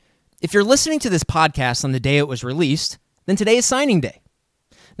if you're listening to this podcast on the day it was released, then today is signing day.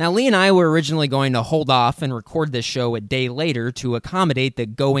 Now, Lee and I were originally going to hold off and record this show a day later to accommodate the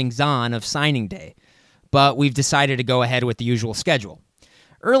goings-on of signing day, but we've decided to go ahead with the usual schedule.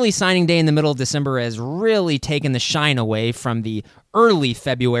 Early signing day in the middle of December has really taken the shine away from the early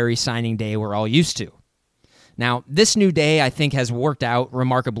February signing day we're all used to. Now, this new day I think has worked out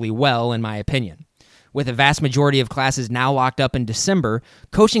remarkably well, in my opinion. With a vast majority of classes now locked up in December,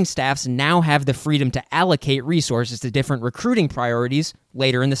 coaching staffs now have the freedom to allocate resources to different recruiting priorities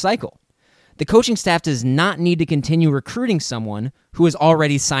later in the cycle. The coaching staff does not need to continue recruiting someone who has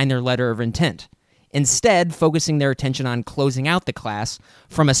already signed their letter of intent, instead focusing their attention on closing out the class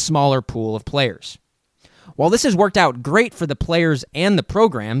from a smaller pool of players. While this has worked out great for the players and the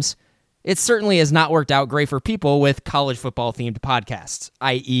programs, it certainly has not worked out great for people with college football-themed podcasts,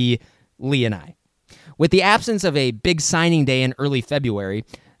 i.e. Lee and I. With the absence of a big signing day in early February,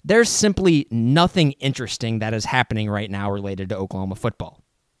 there's simply nothing interesting that is happening right now related to Oklahoma football.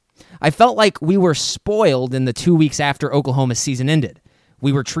 I felt like we were spoiled in the 2 weeks after Oklahoma's season ended.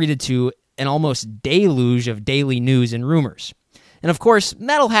 We were treated to an almost deluge of daily news and rumors. And of course,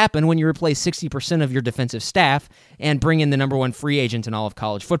 that'll happen when you replace 60% of your defensive staff and bring in the number one free agent in all of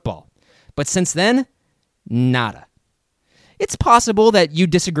college football. But since then, nada. It's possible that you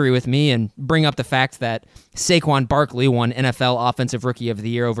disagree with me and bring up the fact that Saquon Barkley won NFL Offensive Rookie of the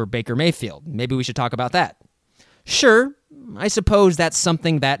Year over Baker Mayfield. Maybe we should talk about that. Sure, I suppose that's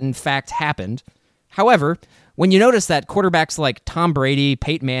something that in fact happened. However, when you notice that quarterbacks like Tom Brady,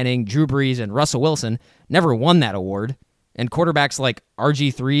 Peyton Manning, Drew Brees, and Russell Wilson never won that award, and quarterbacks like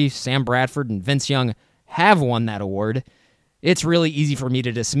RG3, Sam Bradford, and Vince Young have won that award, it's really easy for me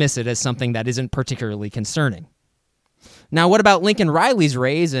to dismiss it as something that isn't particularly concerning. Now, what about Lincoln Riley's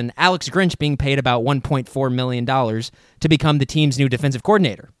raise and Alex Grinch being paid about $1.4 million to become the team's new defensive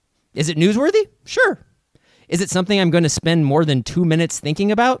coordinator? Is it newsworthy? Sure. Is it something I'm going to spend more than 2 minutes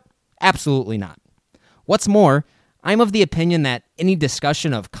thinking about? Absolutely not. What's more, I'm of the opinion that any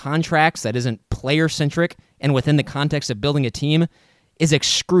discussion of contracts that isn't player-centric and within the context of building a team is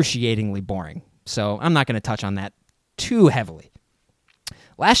excruciatingly boring. So I'm not going to touch on that too heavily.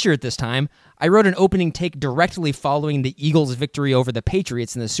 Last year at this time, I wrote an opening take directly following the Eagles' victory over the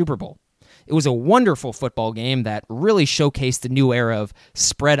Patriots in the Super Bowl. It was a wonderful football game that really showcased the new era of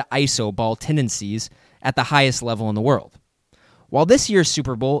spread ISO ball tendencies at the highest level in the world. While this year's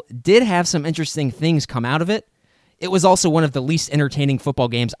Super Bowl did have some interesting things come out of it, it was also one of the least entertaining football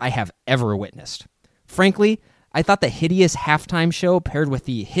games I have ever witnessed. Frankly, I thought the hideous halftime show paired with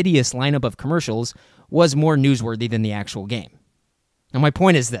the hideous lineup of commercials was more newsworthy than the actual game. Now, my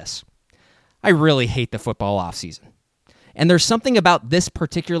point is this. I really hate the football offseason. And there's something about this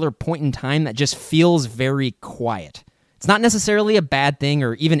particular point in time that just feels very quiet. It's not necessarily a bad thing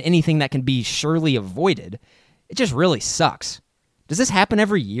or even anything that can be surely avoided. It just really sucks. Does this happen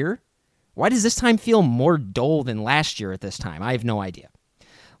every year? Why does this time feel more dull than last year at this time? I have no idea.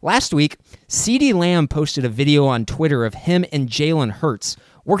 Last week, CeeDee Lamb posted a video on Twitter of him and Jalen Hurts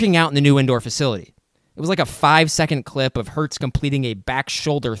working out in the new indoor facility. It was like a 5-second clip of Hurts completing a back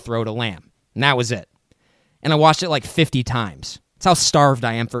shoulder throw to Lamb. And that was it. And I watched it like 50 times. That's how starved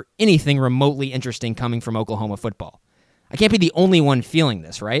I am for anything remotely interesting coming from Oklahoma football. I can't be the only one feeling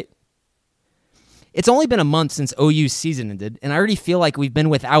this, right? It's only been a month since OU's season ended, and I already feel like we've been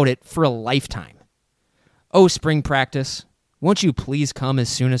without it for a lifetime. Oh, spring practice, won't you please come as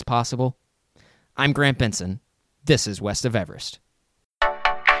soon as possible? I'm Grant Benson. This is West of Everest.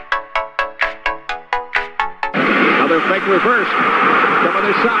 Another fake reverse. Coming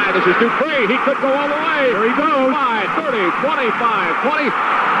this side. This is Dupree. He could go all the way. Here he goes. 5, 30, 25, 20.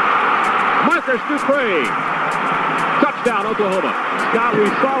 Marcus Dupree. Touchdown, Oklahoma. Scott, we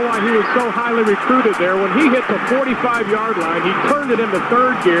saw why he was so highly recruited there. When he hit the 45-yard line, he turned it into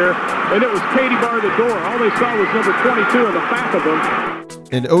third gear, and it was Katie bar the door. All they saw was number 22 in the back of him.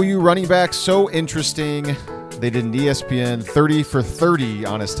 An OU running back so interesting. They did an ESPN 30 for 30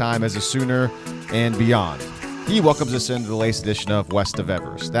 on his time as a Sooner and beyond. He welcomes us into the latest edition of West of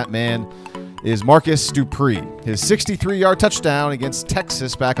Everest. That man is Marcus Dupree. His 63-yard touchdown against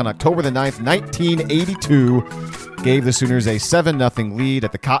Texas back on October the 9th, 1982, gave the Sooners a 7-0 lead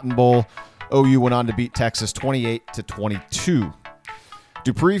at the Cotton Bowl. OU went on to beat Texas 28-22.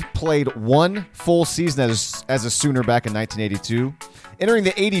 Dupree played one full season as a Sooner back in 1982. Entering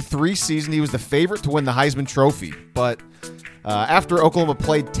the 83 season, he was the favorite to win the Heisman Trophy, but after Oklahoma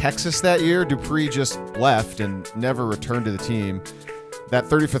played Texas that year, Dupree just left and never returned to the team. That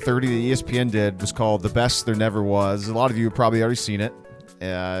 30 for 30 that ESPN did was called The Best There Never Was. A lot of you have probably already seen it.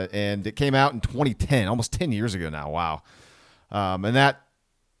 And it came out in 2010, almost 10 years ago now. Wow. And that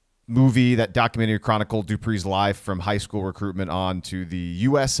movie, that documentary chronicled Dupree's life from high school recruitment on to the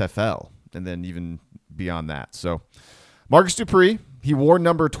USFL and then even beyond that. So Marcus Dupree, he wore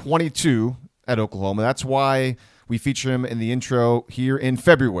number 22 at Oklahoma. That's why we feature him in the intro here in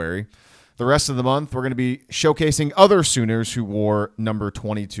February. The rest of the month, we're going to be showcasing other Sooners who wore number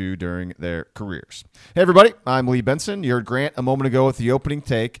 22 during their careers. Hey, everybody. I'm Lee Benson. You heard Grant a moment ago with the opening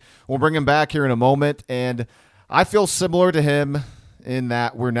take. We'll bring him back here in a moment, and I feel similar to him in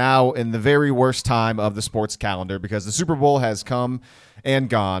that we're now in the very worst time of the sports calendar because the Super Bowl has come and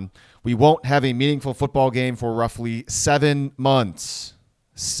gone. We won't have a meaningful football game for roughly 7 months.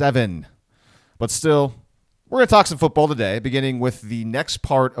 7. But still, we're going to talk some football today, beginning with the next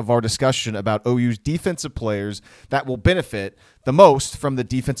part of our discussion about OU's defensive players that will benefit the most from the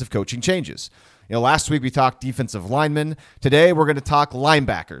defensive coaching changes. Last week we talked defensive linemen. Today we're going to talk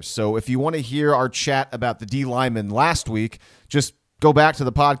linebackers. So if you want to hear our chat about the D linemen last week, just go back to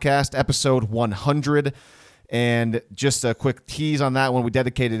the podcast, episode 100. And just a quick tease on that one, we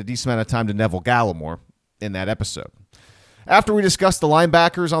dedicated a decent amount of time to Neville Gallimore in that episode. After we discuss the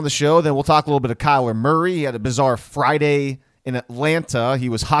linebackers on the show, then we'll talk a little bit of Kyler Murray. He had a bizarre Friday in Atlanta. He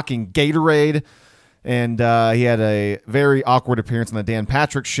was hawking Gatorade, and he had a very awkward appearance on the Dan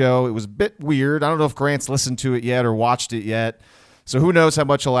Patrick Show. It was a bit weird. I don't know if Grant's listened to it yet or watched it yet, so who knows how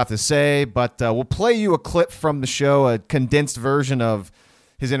much he'll have to say. But we'll play you a clip from the show, a condensed version of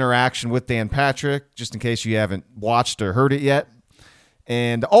his interaction with Dan Patrick, just in case you haven't watched or heard it yet.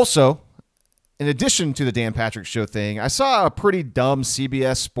 And also, in addition to the Dan Patrick Show thing, I saw a pretty dumb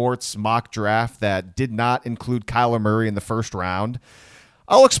CBS Sports mock draft that did not include Kyler Murray in the first round.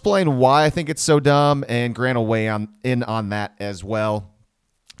 I'll explain why I think it's so dumb, and Grant will weigh in on that as well.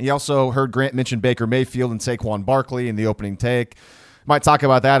 He also heard Grant mention Baker Mayfield and Saquon Barkley in the opening take. Might talk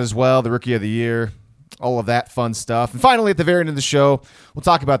about that as well, the Rookie of the Year, all of that fun stuff. And finally, at the very end of the show, we'll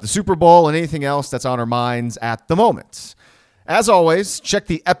talk about the Super Bowl and anything else that's on our minds at the moment. As always, check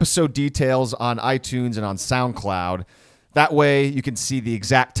the episode details on iTunes and on SoundCloud. That way, you can see the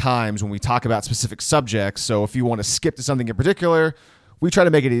exact times when we talk about specific subjects. So if you want to skip to something in particular, we try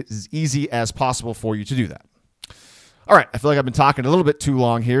to make it as easy as possible for you to do that. All right, I feel like I've been talking a little bit too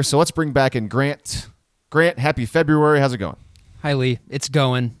long here, so let's bring back in Grant. Grant, happy February. How's it going? Hi, Lee. It's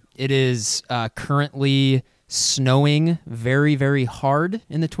going. It is currently snowing very, very hard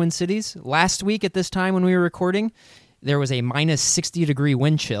in the Twin Cities. Last week at this time when we were recording, there was a minus 60-degree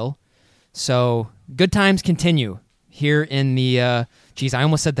wind chill. So good times continue here in the, I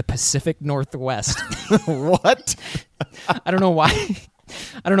almost said the Pacific Northwest. What? I don't know why.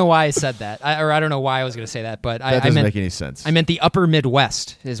 I don't know why I said that. I don't know why I was going to say that, but that doesn't make any sense. I meant the upper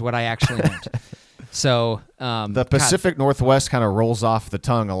Midwest is what I actually meant. So the Pacific Northwest kind of rolls off the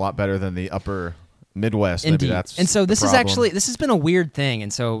tongue a lot better than the upper Midwest. Indeed. Maybe that's and so this the is this has been a weird thing,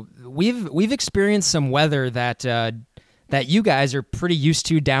 and so we've experienced some weather that you guys are pretty used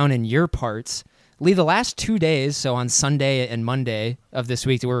to down in your parts. Lee, the last 2 days, so on Sunday and Monday of this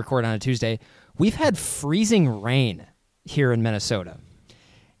week that we're recording on a Tuesday, we've had freezing rain here in Minnesota,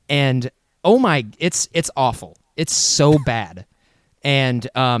 and it's awful. It's so bad. And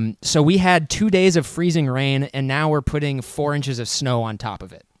so we had 2 days of freezing rain, and now we're putting 4 inches of snow on top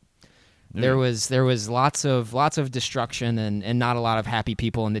of it. There was lots of destruction and not a lot of happy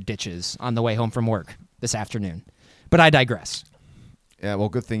people in the ditches on the way home from work this afternoon. But I digress. Yeah, well,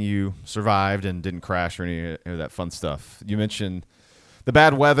 good thing you survived and didn't crash or any of that fun stuff. You mentioned the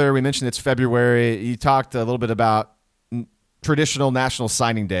bad weather. We mentioned it's February. You talked a little bit about traditional National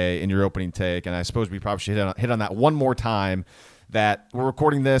Signing Day in your opening take, and I suppose we probably should hit on that one more time. That we're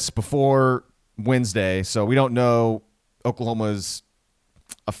recording this before Wednesday, so we don't know Oklahoma's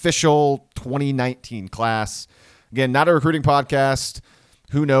official 2019 class. Again, not a recruiting podcast.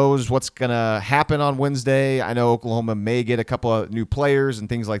 Who knows what's going to happen on Wednesday? I know Oklahoma may get a couple of new players and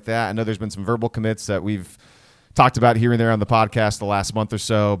things like that. I know there's been some verbal commits that we've talked about here and there on the podcast the last month or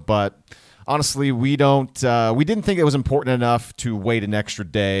so, but honestly, we didn't think it was important enough to wait an extra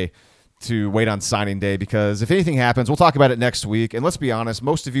day to wait on signing day, because if anything happens, we'll talk about it next week. And let's be honest,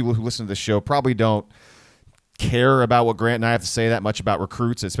 most of you who listen to this show probably don't care about what Grant and I have to say that much about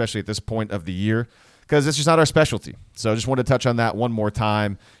recruits, especially at this point of the year, because it's just not our specialty. So I just wanted to touch on that one more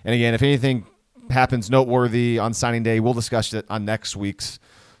time. And again, if anything happens noteworthy on signing day, we'll discuss it on next week's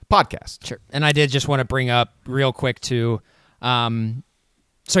podcast. Sure. And I did just want to bring up real quick too.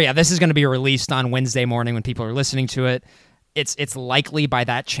 This is going to be released on Wednesday morning when people are listening to it. It's likely by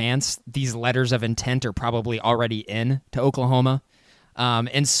that chance these letters of intent are probably already in to Oklahoma.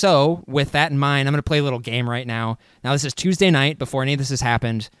 And so with that in mind, I'm going to play a little game right now. Now, this is Tuesday night before any of this has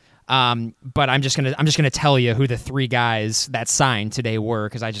happened. But I'm just gonna tell you who the three guys that signed today were,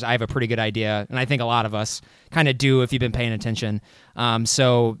 because I have a pretty good idea, and I think a lot of us kind of do if you've been paying attention.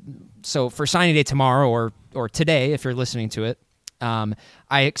 So for signing day tomorrow or today, if you're listening to it, I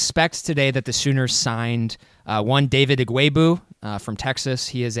expect today that the Sooners signed one David Igwebu from Texas.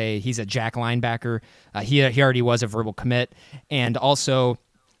 He's a jack linebacker. He already was a verbal commit, and also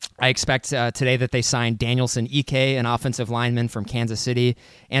I expect today that they signed Danielson Ike, an offensive lineman from Kansas City,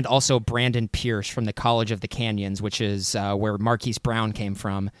 and also Brandon Pierce from the College of the Canyons, which is where Marquise Brown came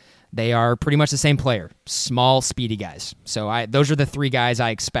from. They are pretty much the same player, small, speedy guys. So those are the three guys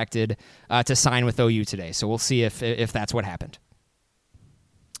I expected to sign with OU today. So we'll see if that's what happened.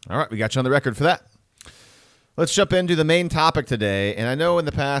 All right, we got you on the record for that. Let's jump into the main topic today. And I know in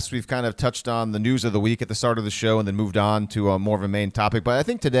the past we've kind of touched on the news of the week at the start of the show and then moved on to more of a main topic. But I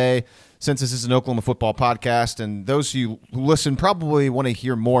think today, since this is an Oklahoma football podcast, and those of you who listen probably want to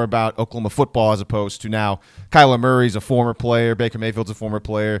hear more about Oklahoma football as opposed to now Kyler Murray's a former player, Baker Mayfield's a former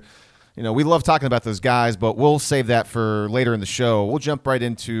player. You know, we love talking about those guys, but we'll save that for later in the show. We'll jump right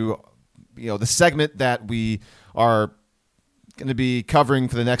into, the segment that we are going to be covering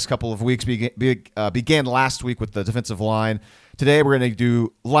for the next couple of weeks. Began last week with the defensive line. Today we're going to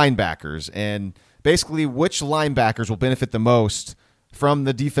do linebackers and basically which linebackers will benefit the most from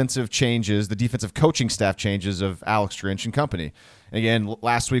the defensive changes, the defensive coaching staff changes of Alex Grinch and company. And again,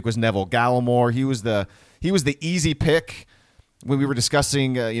 last week was Neville Gallimore. He was the easy pick when we were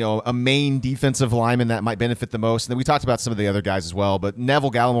discussing a main defensive lineman that might benefit the most. And then we talked about some of the other guys as well, but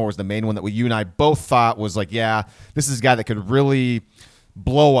Neville Gallimore was the main one that you and I both thought was like, yeah, this is a guy that could really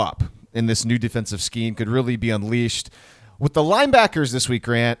blow up in this new defensive scheme, could really be unleashed. With the linebackers this week,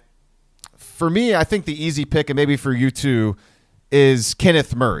 Grant, for me, I think the easy pick, and maybe for you too, is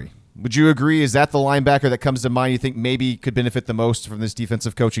Kenneth Murray. Would you agree? Is that the linebacker that comes to mind you think maybe could benefit the most from this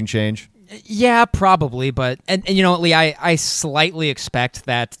defensive coaching change? Yeah, probably. But, and you know what, Lee, I slightly expect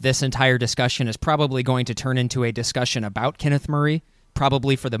that this entire discussion is probably going to turn into a discussion about Kenneth Murray,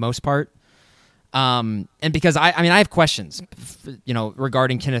 probably for the most part. And because I have questions,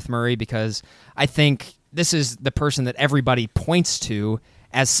 regarding Kenneth Murray, because I think this is the person that everybody points to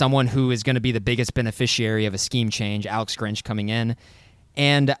as someone who is going to be the biggest beneficiary of a scheme change, Alex Grinch coming in.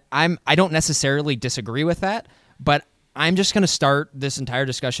 And I don't necessarily disagree with that, but I'm just going to start this entire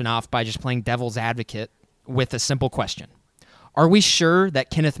discussion off by just playing devil's advocate with a simple question. Are we sure that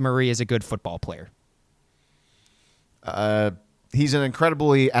Kenneth Murray is a good football player? He's an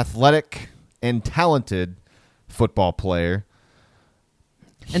incredibly athletic and talented football player.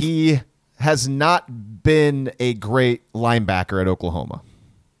 He has not been a great linebacker at Oklahoma.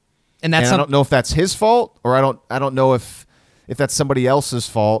 And I don't know if that's his fault, or I don't know if that's somebody else's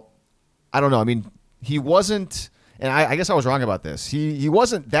fault. I don't know. I mean, he wasn't, and I guess I was wrong about this. He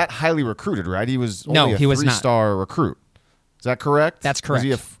wasn't that highly recruited, right? He was only a 3-star recruit. Is that correct? That's correct.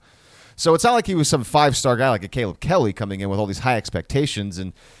 So it's not like he was some 5-star guy like a Caleb Kelly coming in with all these high expectations,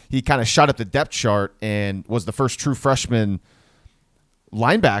 and he kind of shot up the depth chart and was the first true freshman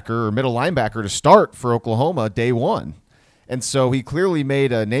linebacker or middle linebacker to start for Oklahoma day one. And so he clearly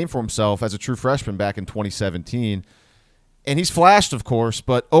made a name for himself as a true freshman back in 2017. And he's flashed, of course,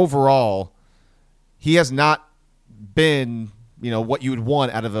 but overall, he has not been, what you would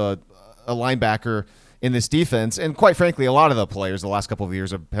want out of a linebacker in this defense. And quite frankly, a lot of the players the last couple of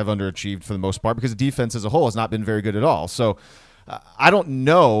years have underachieved for the most part because the defense as a whole has not been very good at all. So I don't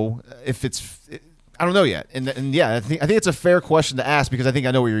know if I don't know yet. And yeah, I think it's a fair question to ask because I think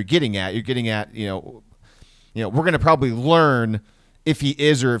I know what you're getting at. You're getting at, we're going to probably learn if he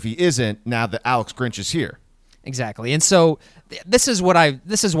is or if he isn't now that Alex Grinch is here. Exactly. And so this is why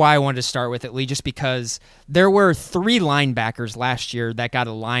I wanted to start with it, Lee, just because there were 3 linebackers last year that got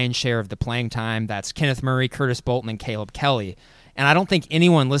a lion's share of the playing time. That's Kenneth Murray, Curtis Bolton, and Caleb Kelly. And I don't think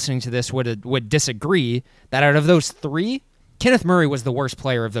anyone listening to this would disagree that out of those 3, Kenneth Murray was the worst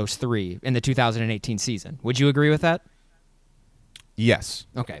player of those 3 in the 2018 season. Would you agree with that? Yes.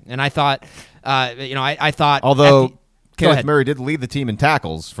 Okay. And I thought, I thought... Although Kenneth Murray did lead the team in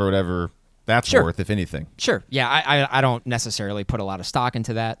tackles for whatever... That's worth, if anything. Sure. Yeah, I don't necessarily put a lot of stock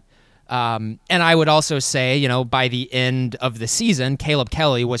into that. And I would also say, by the end of the season, Caleb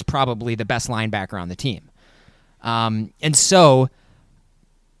Kelly was probably the best linebacker on the team. And so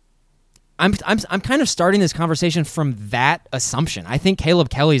I'm kind of starting this conversation from that assumption. I think Caleb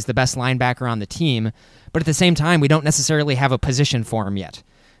Kelly is the best linebacker on the team, but at the same time, we don't necessarily have a position for him yet.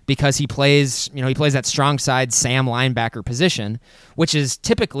 Because he plays that strong side Sam linebacker position, which is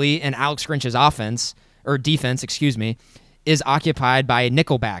typically in Alex Grinch's defense, is occupied by a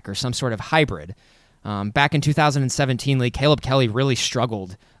nickelback or some sort of hybrid. Back in 2017 league, Caleb Kelly really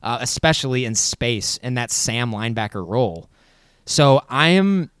struggled, especially in space in that Sam linebacker role. So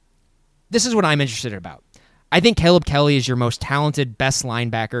this is what I'm interested about. I think Caleb Kelly is your most talented, best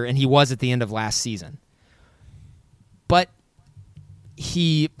linebacker, and he was at the end of last season. But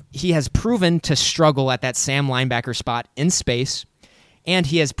he has proven to struggle at that Sam linebacker spot in space, and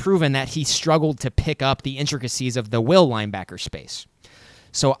he has proven that he struggled to pick up the intricacies of the will linebacker space.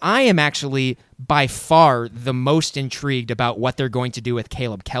 So I am actually by far the most intrigued about what they're going to do with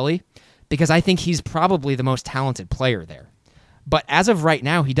Caleb Kelly, because I think he's probably the most talented player there. But as of right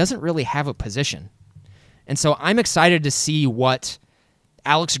now, he doesn't really have a position. And so I'm excited to see what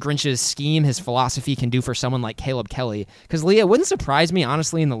Alex Grinch's scheme, his philosophy can do for someone like Caleb Kelly. Because, Leah, it wouldn't surprise me,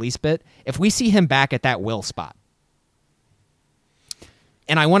 honestly, in the least bit, if we see him back at that will spot.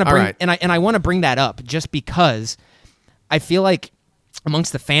 And I want to bring I want to bring that up just because I feel like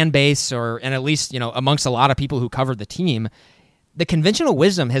amongst the fan base, and at least amongst a lot of people who covered the team, the conventional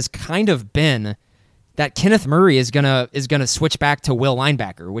wisdom has kind of been that Kenneth Murray is gonna switch back to will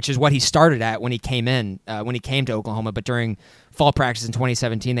linebacker, which is what he started at when he came to Oklahoma. But during fall practice in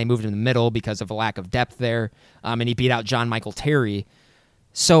 2017, they moved him in the middle because of a lack of depth there, and he beat out John Michael Terry.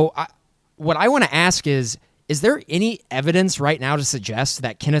 So what I want to ask is there any evidence right now to suggest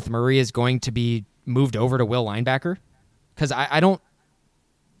that Kenneth Murray is going to be moved over to will linebacker? Because I don't,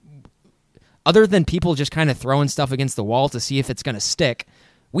 other than people just kind of throwing stuff against the wall to see if it's going to stick,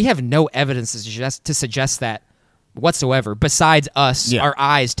 we have no evidence to suggest that whatsoever, besides us, our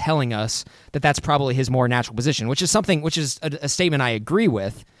eyes telling us that that's probably his more natural position, which is a statement I agree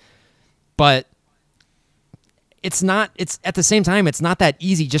with, but it's at the same time, it's not that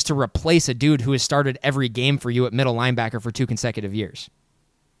easy just to replace a dude who has started every game for you at middle linebacker for 2 consecutive years.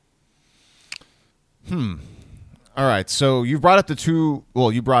 All right, so you brought up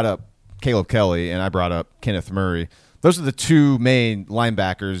you brought up Caleb Kelly, and I brought up Kenneth Murray. Those are the two main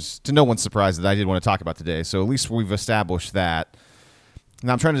linebackers, to no one's surprise, that I did want to talk about today. So at least we've established that.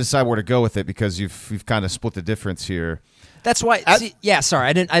 Now I'm trying to decide where to go with it because you've kind of split the difference here. That's why. Sorry,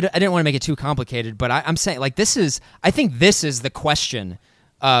 I didn't want to make it too complicated, but I'm saying I think this is the question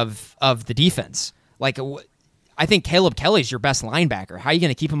of the defense. Like, I think Caleb Kelly's your best linebacker. How are you going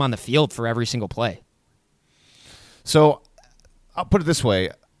to keep him on the field for every single play? So I'll put it this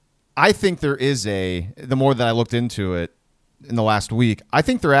way. I think there is the more that I looked into it in the last week, I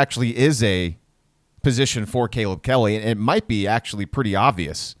think there actually is a position for Caleb Kelly, and it might be actually pretty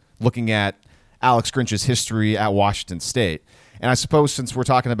obvious looking at Alex Grinch's history at Washington State. And I suppose since we're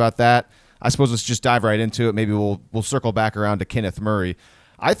talking about that, let's just dive right into it. Maybe we'll circle back around to Kenneth Murray.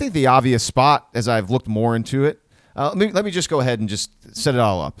 I think the obvious spot, as I've looked more into it, let me just go ahead and just set it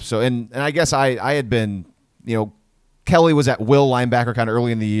all up. So, and I guess I had been, Kelly was at will linebacker kind of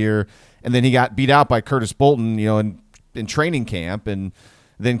early in the year, and then he got beat out by Curtis Bolton, in training camp, and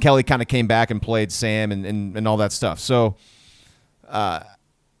then Kelly kind of came back and played Sam and all that stuff. So, I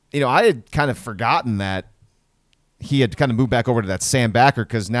had kind of forgotten that he had kind of moved back over to that Sam backer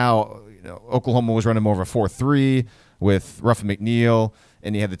because now Oklahoma was running more of a 4-3 with Ruffin McNeil,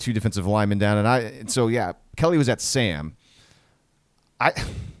 and he had the two defensive linemen down, and so Kelly was at Sam.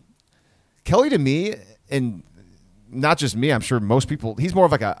 Kelly to me, and not just me, I'm sure most people, he's more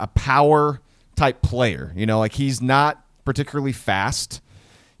of like a power type player. Like he's not particularly fast.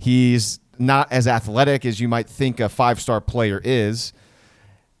 He's not as athletic as you might think a 5-star player is.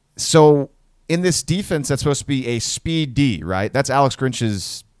 So in this defense, that's supposed to be a speed D, right? That's Alex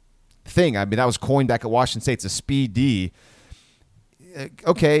Grinch's thing. I mean, that was coined back at Washington State. It's a speed D.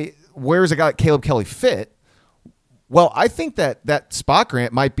 Okay, where's a guy like Caleb Kelly fit? Well, I think that spot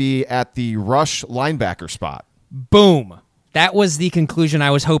grant might be at the rush linebacker spot. Boom. That was the conclusion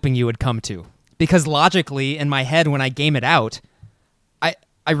I was hoping you would come to. Because logically, in my head, when I game it out,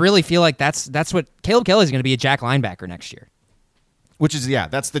 I really feel like that's what Caleb Kelly is going to be, a jack linebacker next year. Which is,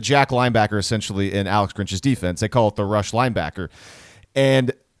 that's the jack linebacker essentially in Alex Grinch's defense. They call it the rush linebacker.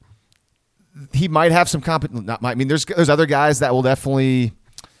 And he might have some there's other guys that will definitely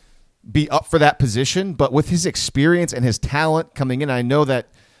be up for that position, but with his experience and his talent coming in, I know that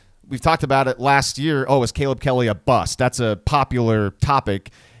we've talked about it last year. Oh, is Caleb Kelly a bust? That's a popular topic.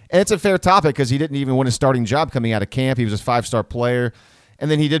 And it's a fair topic because he didn't even win a starting job coming out of camp. He was a 5-star player. And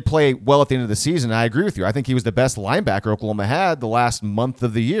then he did play well at the end of the season. I agree with you. I think he was the best linebacker Oklahoma had the last month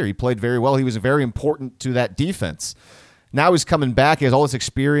of the year. He played very well. He was very important to that defense. Now he's coming back. He has all this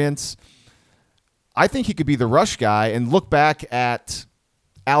experience. I think he could be the rush guy. And look back at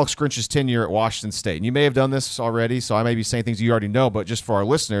Alex Grinch's tenure at Washington State. And you may have done this already, so I may be saying things you already know, but just for our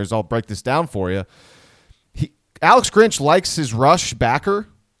listeners, I'll break this down for you. Alex Grinch likes his rush backer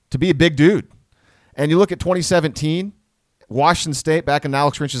to be a big dude. And you look at 2017, Washington State, back in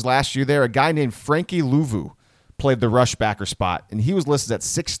Alex Grinch's last year there, a guy named Frankie Louvu played the rush backer spot, and he was listed at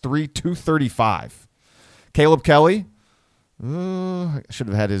 6'3", 235. Caleb Kelly, I should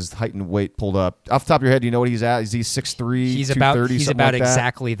have had his height and weight pulled up. Off the top of your head, do you know what he's at? Is he 6'3", 230, He's something about like that?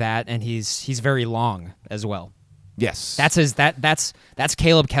 exactly that, and he's very long as well. Yes. That's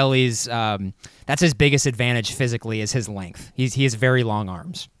Caleb Kelly's that's his biggest advantage physically is his length. He has very long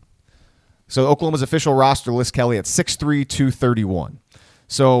arms. So Oklahoma's official roster lists Kelly at 6'3", 231.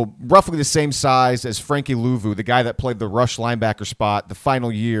 So roughly the same size as Frankie Louvu, the guy that played the rush linebacker spot the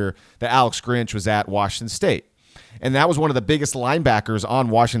final year that Alex Grinch was at Washington State. And that was one of the biggest linebackers on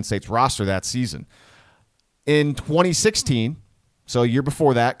Washington State's roster that season. In 2016, so a year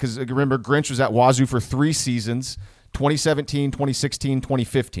before that, because remember, Grinch was at Wazoo for 3 seasons, 2017, 2016,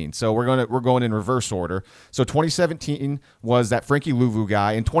 2015. So we're going in reverse order. So 2017 was that Frankie Louvu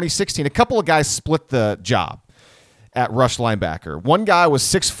guy. In 2016, a couple of guys split the job at rush linebacker. One guy was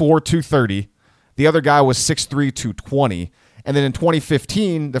 6'4", 230. The other guy was 6'3", 220. And then in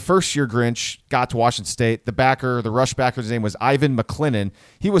 2015, the first year Grinch got to Washington State, the rush backer's name was Ivan McLennan.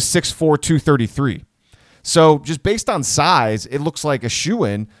 He was 6'4", 233. So just based on size, it looks like a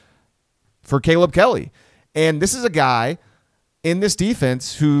shoo-in for Caleb Kelly. And this is a guy in this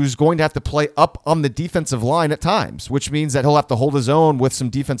defense who's going to have to play up on the defensive line at times, which means that he'll have to hold his own with some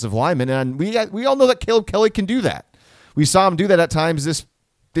defensive linemen. And we all know that Caleb Kelly can do that. We saw him do that at times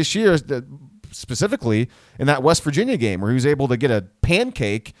this year, specifically in that West Virginia game where he was able to get a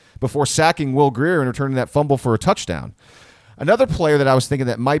pancake before sacking Will Grier and returning that fumble for a touchdown. Another player that I was thinking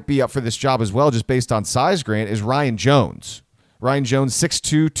that might be up for this job as well, just based on size, Grant, is Ryan Jones. Ryan Jones,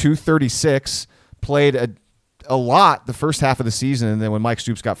 6'2", 236, played a lot the first half of the season, and then when Mike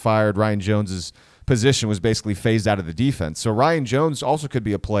Stoops got fired, Ryan Jones's position was basically phased out of the defense. So Ryan Jones also could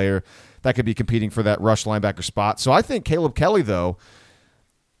be a player that could be competing for that rush linebacker spot. So I think Caleb Kelly, though,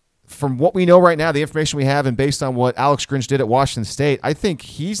 from what we know right now, the information we have, and based on what Alex Grinch did at Washington State, I think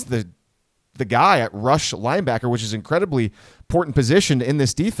he's the guy at rush linebacker, which is an incredibly important position in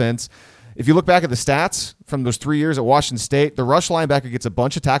this defense. If you look back at the stats from those 3 years at Washington State, the rush linebacker gets a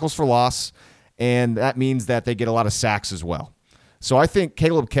bunch of tackles for loss, and that means that they get a lot of sacks as well. So I think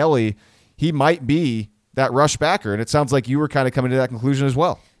Caleb Kelly, he might be that rush backer, and it sounds like you were kind of coming to that conclusion as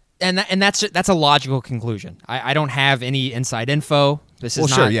well. And that's a logical conclusion. I don't have any inside info. This is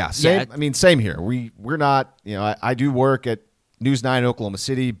sure, yeah. Same, I mean, same here. We're not, I do work at News 9 Oklahoma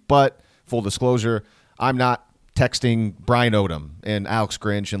City, but full disclosure, I'm not texting Brian Odom and Alex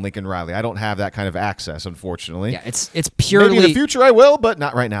Grinch and Lincoln Riley. I don't have that kind of access, unfortunately. Yeah, it's purely... Maybe in the future I will, but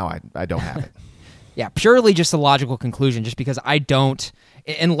not right now. I don't have it. Yeah, purely just a logical conclusion, just because I don't,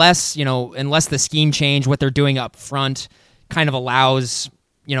 unless the scheme change, what they're doing up front kind of allows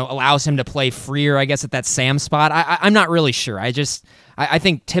him to play freer, I guess, at that Sam spot. I'm not really sure. I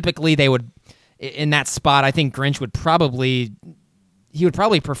think typically they would, in that spot, I think Grinch would probably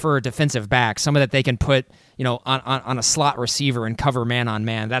prefer a defensive back, someone that they can put, on a slot receiver and cover man on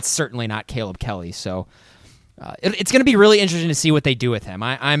man. That's certainly not Caleb Kelly. So it's going to be really interesting to see what they do with him.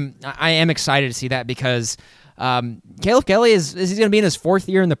 I am excited to see that because Caleb Kelly he's going to be in his 4th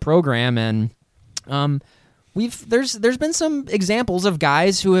year in the program, and there's been some examples of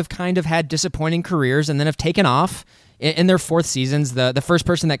guys who have kind of had disappointing careers and then have taken off in their 4th seasons. The first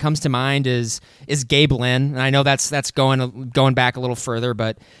person that comes to mind is Gabe Lynn, and I know that's going back a little further,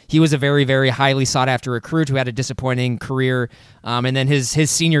 but he was a very, very highly sought after recruit who had a disappointing career, and then his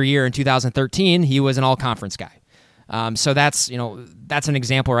senior year in 2013, he was an all-conference guy. So that's an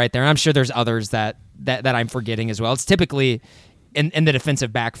example right there. And I'm sure there's others that I'm forgetting as well. It's typically in the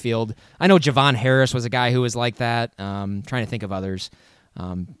defensive backfield. I know Javon Harris was a guy who was like that. Trying to think of others.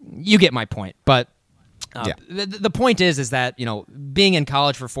 You get my point, but. The point is that being in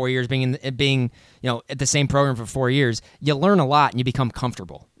college for 4 years, being at the same program for 4 years, you learn a lot and you become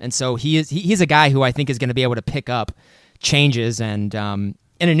comfortable. And so he's a guy who I think is going to be able to pick up changes and in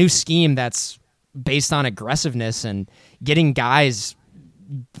a new scheme that's based on aggressiveness and getting guys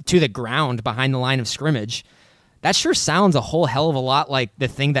to the ground behind the line of scrimmage. That sure sounds a whole hell of a lot like the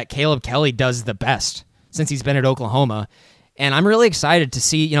thing that Caleb Kelly does the best since he's been at Oklahoma. And I'm really excited to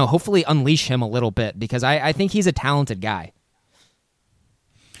see, hopefully unleash him a little bit because I think he's a talented guy.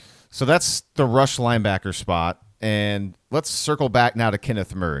 So that's the rush linebacker spot. And let's circle back now to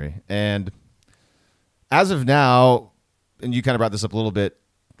Kenneth Murray. And as of now, and you kind of brought this up a little bit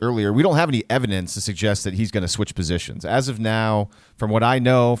earlier, we don't have any evidence to suggest that he's going to switch positions. As of now, from what I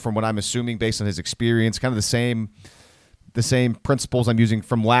know, from what I'm assuming based on his experience, kind of the same principles I'm using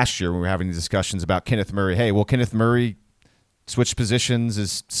from last year when we were having these discussions about Kenneth Murray. Hey, will Kenneth Murray switched positions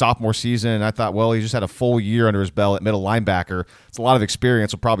his sophomore season, and I thought, well, he just had a full year under his belt at middle linebacker. It's a lot of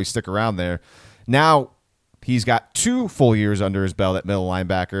experience. Will probably stick around there. Now he's got 2 full years under his belt at middle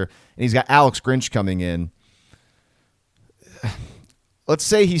linebacker, and he's got Alex Grinch coming in. Let's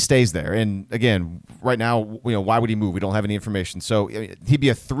say he stays there. And again, right now, why would he move? We don't have any information. So he'd be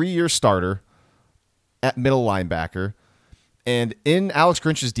a 3-year starter at middle linebacker. And in Alex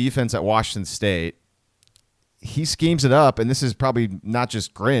Grinch's defense at Washington State, he schemes it up. And this is probably not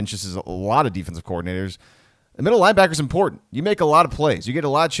just Grinch. This is a lot of defensive coordinators. The middle linebacker is important. You make a lot of plays. You get a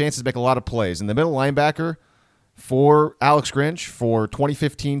lot of chances to make a lot of plays. And the middle linebacker for Alex Grinch for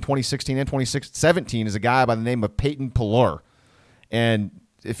 2015, 2016, and 2017 is a guy by the name of Peyton Pallor. And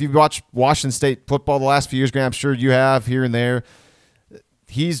if you've watched Washington State football the last few years, Grant, I'm sure you have here and there,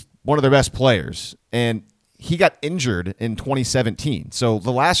 he's one of their best players. And he got injured in 2017. So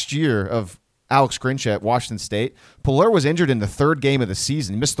the last year of Alex Grinch at Washington State, Pallor was injured in the 3rd game of the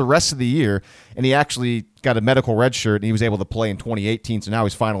season. He missed the rest of the year, and he actually got a medical red shirt, and he was able to play in 2018. So now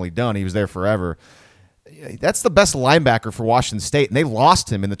he's finally done. He was there forever. That's the best linebacker for Washington State, and they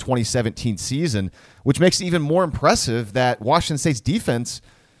lost him in the 2017 season, which makes it even more impressive that Washington State's defense,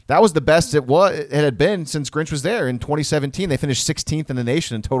 that was the best it had been since Grinch was there in 2017. They finished 16th in the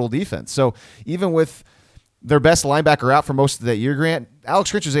nation in total defense. So even with their best linebacker out for most of that year, Grant,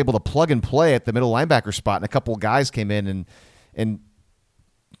 Alex Grinch was able to plug and play at the middle linebacker spot, and a couple of guys came in and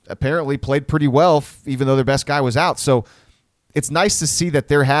apparently played pretty well, even though their best guy was out. So it's nice to see that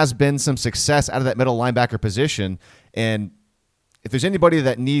there has been some success out of that middle linebacker position. And if there's anybody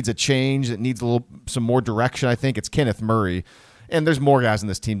that needs a change, that needs some more direction, I think it's Kenneth Murray. And there's more guys in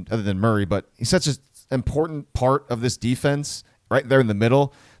this team other than Murray, but he's such an important part of this defense right there in the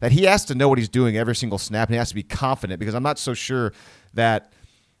middle that he has to know what he's doing every single snap, and he has to be confident, because I'm not so sure that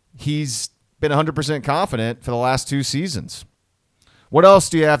he's been 100% confident for the last 2 seasons. What else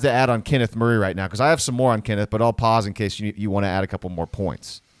do you have to add on Kenneth Murray right now? Because I have some more on Kenneth, but I'll pause in case you want to add a couple more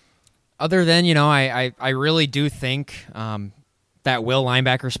points. Other than, I really do think that will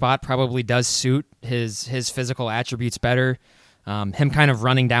linebacker spot probably does suit his physical attributes better. Him kind of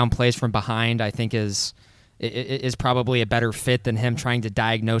running down plays from behind, I think, is probably a better fit than him trying to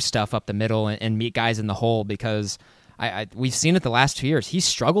diagnose stuff up the middle and meet guys in the hole, because we've seen it the last 2 years. He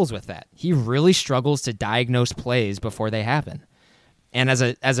struggles with that. He really struggles to diagnose plays before they happen. And as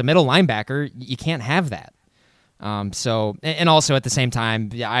a middle linebacker, you can't have that. So, and also at the same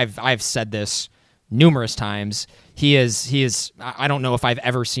time, I've said this numerous times. He is. I don't know if I've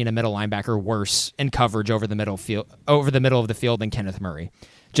ever seen a middle linebacker worse in coverage over the middle of the field than Kenneth Murray.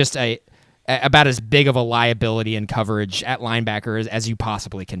 Just about as big of a liability in coverage at linebacker as you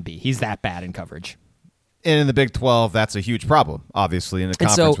possibly can be. He's that bad in coverage. And in the Big 12, that's a huge problem, obviously, in a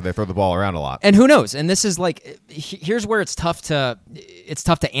conference where they throw the ball around a lot. And who knows? And this is here's where it's tough to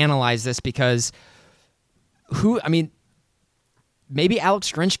analyze this, because maybe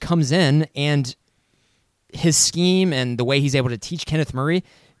Alex Grinch comes in and his scheme and the way he's able to teach Kenneth Murray,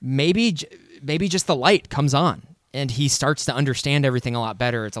 maybe just the light comes on and he starts to understand everything a lot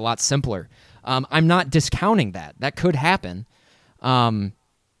better. It's a lot simpler. I'm not discounting that. That could happen.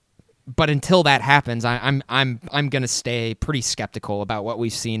 But until that happens, I'm going to stay pretty skeptical about what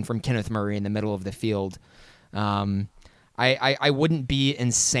we've seen from Kenneth Murray in the middle of the field. I wouldn't be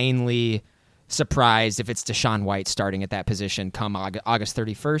insanely surprised if it's Deshaun White starting at that position come August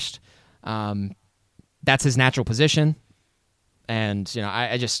 31st. That's his natural position, and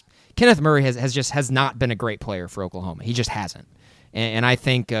Kenneth Murray has not been a great player for Oklahoma. He just hasn't. And I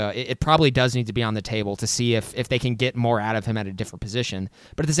think it probably does need to be on the table to see if they can get more out of him at a different position.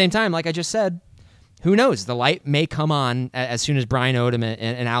 But at the same time, like I just said, who knows? The light may come on as soon as Brian Odom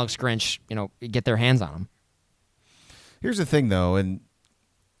and Alex Grinch, get their hands on him. Here's the thing, though, and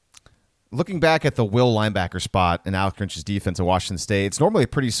looking back at the will linebacker spot in Alex Grinch's defense at Washington State, it's normally a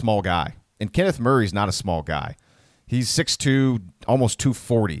pretty small guy. And Kenneth Murray's not a small guy. He's 6'2", almost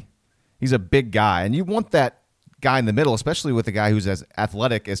 240. He's a big guy, and you want that guy in the middle, especially with a guy who's as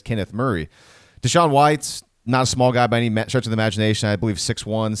athletic as Kenneth Murray. Deshaun White's not a small guy by any stretch of the imagination. I believe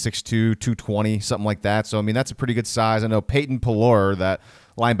 6'1", 6'2", 220, something like that. So, that's a pretty good size. I know Peyton Pallor, that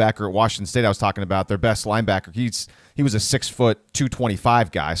linebacker at Washington State I was talking about, their best linebacker, he was a 6 foot,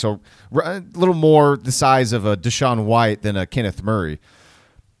 225 guy. So a little more the size of a Deshaun White than a Kenneth Murray.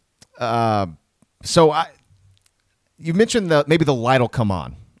 You mentioned that maybe the light will come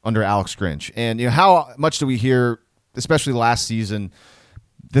on under Alex Grinch. And how much do we hear, especially last season,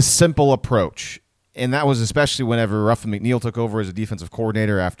 the simple approach? And that was especially whenever Ruffin McNeil took over as a defensive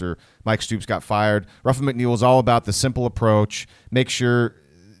coordinator after Mike Stoops got fired. Ruffin McNeil was all about the simple approach, make sure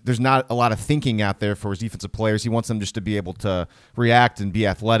there's not a lot of thinking out there for his defensive players. He wants them just to be able to react and be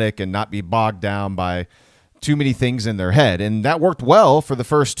athletic and not be bogged down by too many things in their head. And that worked well for the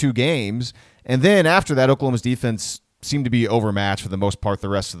first 2 games. And then after that, Oklahoma's defense seemed to be overmatched for the most part the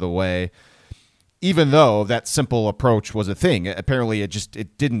rest of the way, even though that simple approach was a thing. Apparently,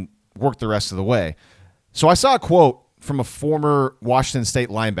 it didn't work the rest of the way. So I saw a quote from a former Washington State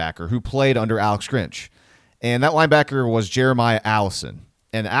linebacker who played under Alex Grinch. And that linebacker was Jeremiah Allison.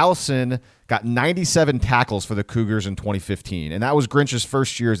 And Allison got 97 tackles for the Cougars in 2015. And that was Grinch's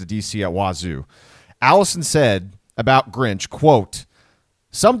first year as a DC at Wazoo. Allison said about Grinch, quote,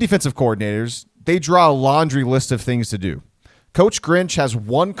 "Some defensive coordinators, they draw a laundry list of things to do. Coach Grinch has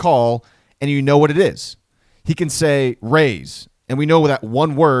one call, and you know what it is. He can say raise, and we know that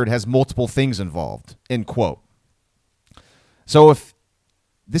one word has multiple things involved," end quote. So if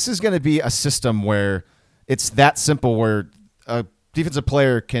this is going to be a system where it's that simple, where a defensive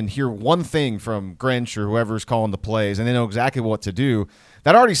player can hear one thing from Grinch or whoever's calling the plays and they know exactly what to do,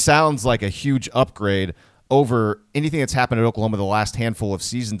 that already sounds like a huge upgrade over anything that's happened at Oklahoma the last handful of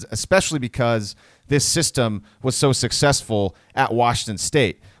seasons, especially because this system was so successful at Washington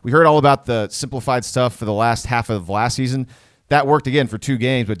State. We heard all about the simplified stuff for the last half of last season. That worked again for 2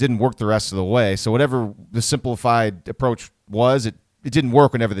 games, but didn't work the rest of the way. So whatever the simplified approach was, it didn't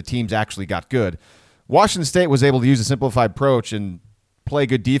work whenever the teams actually got good. Washington State was able to use a simplified approach and play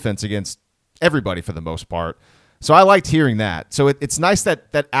good defense against everybody for the most part. So I liked hearing that. So it's nice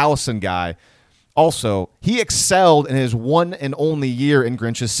that Allison guy also, he excelled in his one and only year in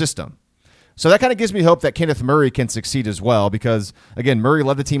Grinch's system. So that kind of gives me hope that Kenneth Murray can succeed as well because, again, Murray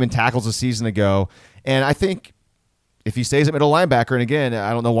led the team in tackles a season ago. And I think if he stays at middle linebacker, and again,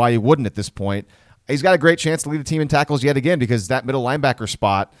 I don't know why he wouldn't at this point, he's got a great chance to lead the team in tackles yet again because that middle linebacker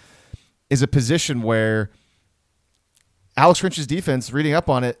spot is a position where Alex Grinch's defense, reading up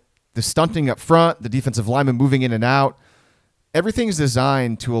on it, the stunting up front, the defensive linemen moving in and out, everything is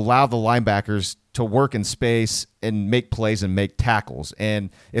designed to allow the linebackers to work in space and make plays and make tackles. And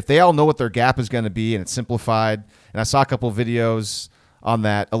if they all know what their gap is going to be and it's simplified, and I saw a couple of videos on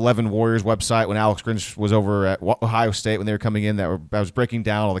that 11 Warriors website when Alex Grinch was over at Ohio State when they were coming in that was breaking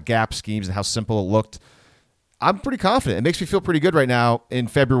down all the gap schemes and how simple it looked. I'm pretty confident. It makes me feel pretty good right now in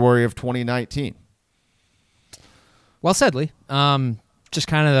February of 2019. Well said, Lee. Just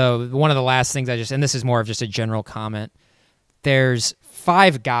kind of one of the last things and this is more of just a general comment. There's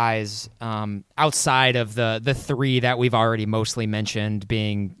 5 guys outside of the 3 that we've already mostly mentioned,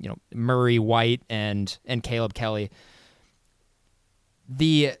 being Murray, White, and Caleb Kelly.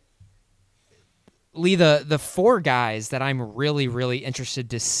 The 4 guys that I'm really, really interested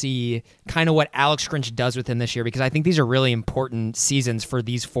to see kind of what Alex Grinch does with him this year, because I think these are really important seasons for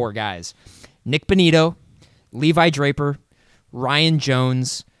these 4 guys. Nick Bonito, Levi Draper, Ryan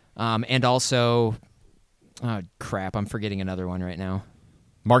Jones, and also, oh crap, I'm forgetting another one right now.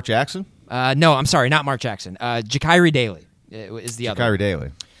 Mark Jackson? No, I'm sorry, not Mark Jackson. Ja'Kyrie Daly is the other. Ja'Kyrie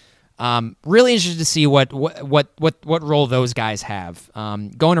Daly. Really interested to see what role those guys have.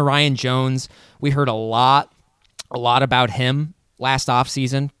 Going to Ryan Jones, we heard a lot about him last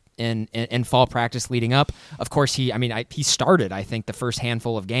offseason in fall practice leading up. Of course, he started, I think, the first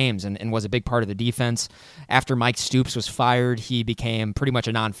handful of games and was a big part of the defense. After Mike Stoops was fired, he became pretty much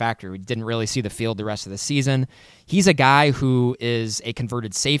a non-factor. We didn't really see the field the rest of the season. He's a guy who is a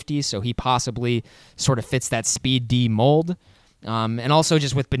converted safety, so he possibly sort of fits that speed D mold. And also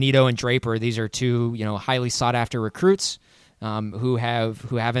just with Bonito and Draper, these are 2 highly sought after recruits who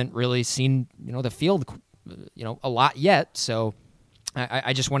haven't really seen the field a lot yet. So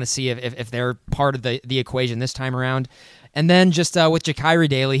I just want to see if they're part of the equation this time around. And then just with Ja'Kyrie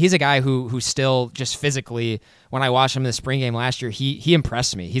Daly, he's a guy who still just physically, when I watched him in the spring game last year, he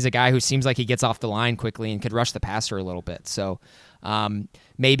impressed me. He's a guy who seems like he gets off the line quickly and could rush the passer a little bit. So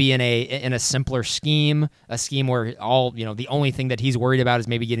maybe in a simpler scheme, a scheme where the only thing that he's worried about is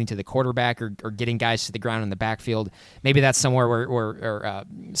maybe getting to the quarterback or getting guys to the ground in the backfield. Maybe that's somewhere where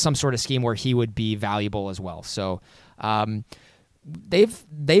some sort of scheme where he would be valuable as well. So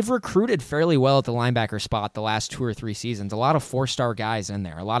they've recruited fairly well at the linebacker spot the last 2 or 3 seasons. A lot of 4-star guys in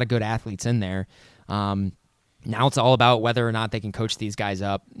there, a lot of good athletes in there. Now it's all about whether or not they can coach these guys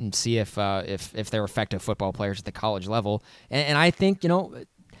up and see if they're effective football players at the college level. And I think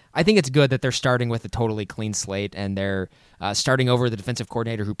it's good that they're starting with a totally clean slate and they're starting over the defensive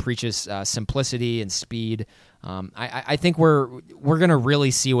coordinator who preaches simplicity and speed. I think we're going to really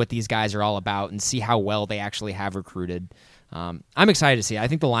see what these guys are all about and see how well they actually have recruited. I'm excited to see. I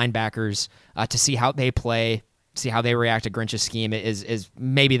think the linebackers to see how they play, see how they react to Grinch's scheme is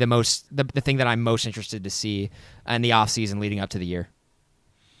maybe the thing that I'm most interested to see in the offseason leading up to the year.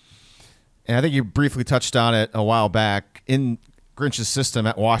 And I think you briefly touched on it a while back. In Grinch's system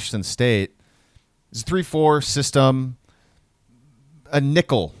at Washington State, it's a 3-4 system, a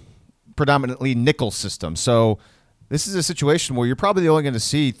nickel, predominantly nickel system. So this is a situation where you're probably only going to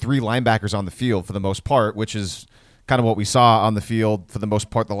see 3 linebackers on the field for the most part, which is kind of what we saw on the field for the most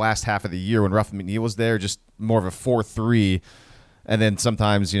part the last half of the year when Ruffin McNeil was there, just more of a 4-3. And then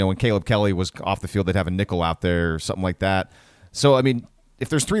sometimes, when Caleb Kelly was off the field, they'd have a nickel out there or something like that. So, I mean, if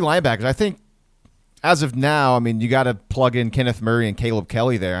there's 3 linebackers, I think as of now, I mean, you got to plug in Kenneth Murray and Caleb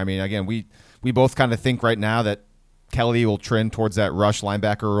Kelly there. I mean, again, we both kind of think right now that Kelly will trend towards that rush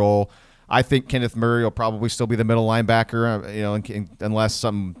linebacker role. I think Kenneth Murray will probably still be the middle linebacker, unless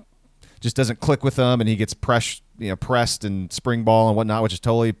something just doesn't click with him and he gets pressed and spring ball and whatnot, which is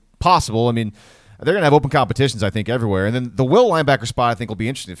totally possible. I mean, they're going to have open competitions, I think, everywhere. And then the will linebacker spot, I think, will be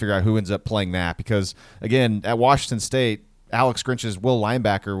interesting to figure out who ends up playing that because, again, at Washington State, Alex Grinch's will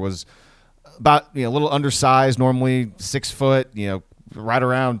linebacker was about a little undersized, normally 6 foot, right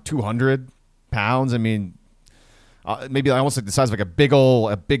around 200 pounds. I mean, maybe almost like the size of like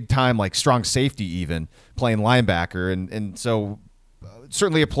a big time like strong safety even playing linebacker, and so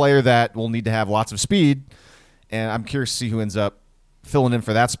certainly a player that will need to have lots of speed. And I'm curious to see who ends up filling in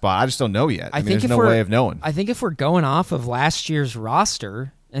for that spot. I just don't know yet. I mean, there's no way of knowing. I think if we're going off of last year's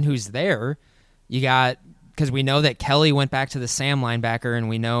roster and who's there, you got because we know that Kelly went back to the Sam linebacker, and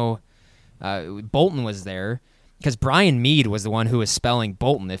we know Bolton was there. Because Brian Meade was the one who was spelling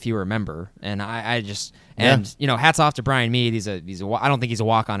Bolton, if you remember, and hats off to Brian Meade. I don't think he's a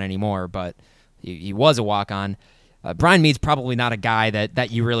walk-on anymore, but he was a walk-on. Brian Meade's probably not a guy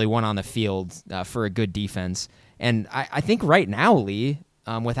that you really want on the field for a good defense. And I think right now, Lee,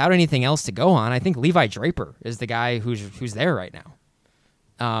 without anything else to go on, I think Levi Draper is the guy who's there right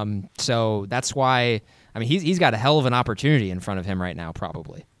now. So that's why he's got a hell of an opportunity in front of him right now,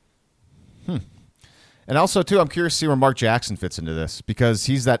 probably. And also, too, I'm curious to see where Mark Jackson fits into this because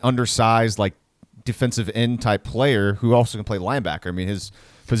he's that undersized, like, defensive end type player who also can play linebacker. I mean, his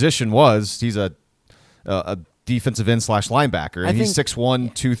position he's a defensive end / linebacker, and he's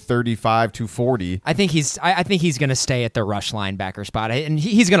 6'1", 235, 240. I think he's going to stay at the rush linebacker spot, and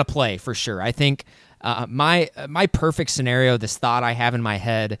he's going to play for sure. I think my perfect scenario, this thought I have in my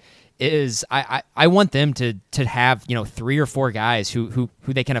head, is I want them to have 3 or 4 guys who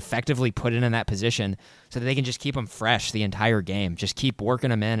they can effectively put in that position so that they can just keep them fresh the entire game. Just keep working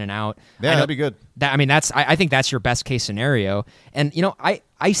them in and out. Yeah, that'd be good. I think that's your best case scenario. And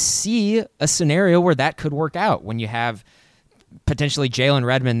I see a scenario where that could work out when you have potentially Jalen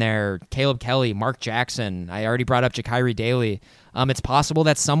Redmond there, Caleb Kelly, Mark Jackson. I already brought up Jakiri Daly. It's possible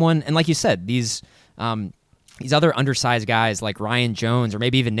that someone, and like you said, these other undersized guys like Ryan Jones or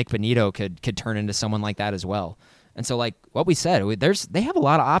maybe even Nick Benito could turn into someone like that as well. And so, like what we said, they have a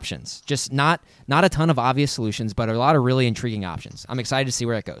lot of options. Just not a ton of obvious solutions, but a lot of really intriguing options. I'm excited to see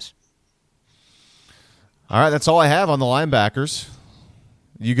where it goes. All right, that's all I have on the linebackers.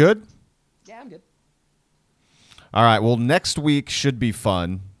 You good? Yeah, I'm good. All right, well, next week should be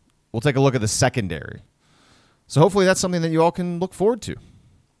fun. We'll take a look at the secondary. So hopefully that's something that you all can look forward to.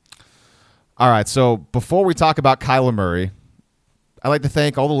 All right, so before we talk about Kyler Murray, I'd like to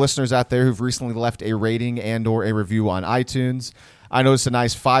thank all the listeners out there who've recently left a rating and or a review on iTunes. I noticed a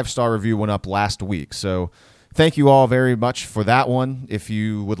nice 5-star review went up last week, so thank you all very much for that one. If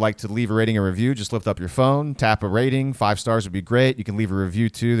you would like to leave a rating or review, just lift up your phone, tap a rating. 5 stars would be great. You can leave a review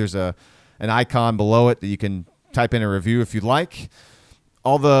too. There's an icon below it that you can type in a review if you'd like.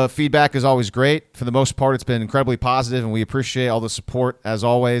 All the feedback is always great. For the most part, it's been incredibly positive, and we appreciate all the support as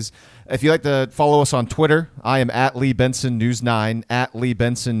always. If you'd like to follow us on Twitter, I am at Lee Benson News 9, at Lee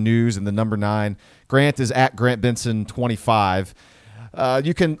Benson News and the number 9. Grant is at Grant Benson 25.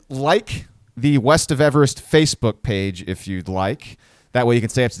 You can like the West of Everest Facebook page if you'd like. That way you can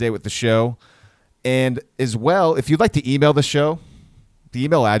stay up to date with the show. And as well, if you'd like to email the show, the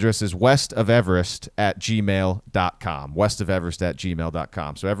email address is westofeverest@gmail.com.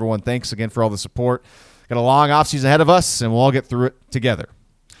 Westofeverest@gmail.com. So everyone, thanks again for all the support. Got a long offseason ahead of us, and we'll all get through it together.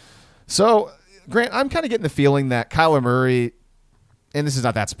 So, Grant, I'm kind of getting the feeling that Kyler Murray, and this is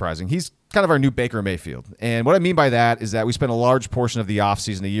not that surprising, he's kind of our new Baker Mayfield. And what I mean by that is that we spent a large portion of the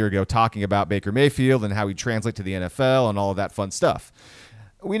offseason a year ago talking about Baker Mayfield and how he'd translate to the NFL and all of that fun stuff.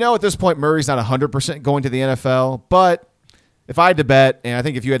 We know at this point Murray's not 100% going to the NFL, but if I had to bet, and I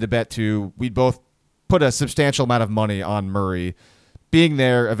think if you had to bet too, we'd both put a substantial amount of money on Murray being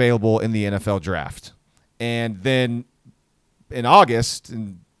there available in the NFL draft. And then in August,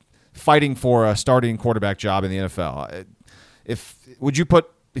 and fighting for a starting quarterback job in the NFL. If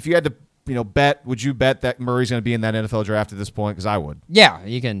you had to bet? Would you bet that Murray's going to be in that NFL draft at this point? Because I would. Yeah,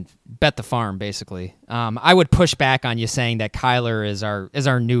 you can bet the farm, basically. I would push back on you saying that Kyler is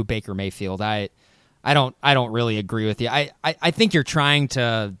our new Baker Mayfield. I don't really agree with you. I think you're trying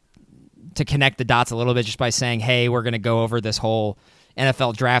to connect the dots a little bit just by saying, hey, we're going to go over this whole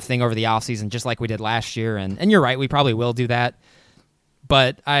NFL draft thing over the offseason just like we did last year. And you're right, we probably will do that.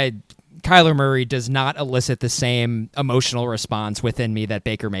 But Kyler Murray does not elicit the same emotional response within me that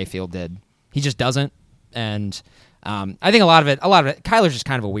Baker Mayfield did. He just doesn't. And I think a lot of it, Kyler's just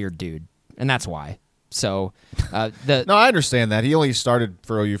kind of a weird dude, and that's why. So no, I understand that. He only started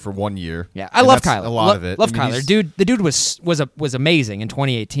for OU for 1 year. Yeah, I love Kyler. A lot of it. Love Kyler. The dude was amazing in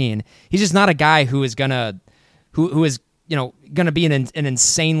 2018. He's just not a guy who is gonna be an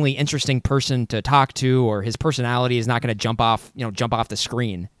insanely interesting person to talk to, or his personality is not gonna jump off the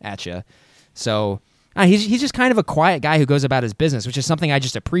screen at you. So he's just kind of a quiet guy who goes about his business, which is something I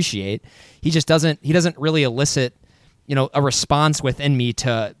just appreciate. He doesn't really elicit a response within me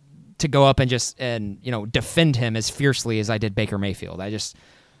to go up and defend him as fiercely as I did Baker Mayfield.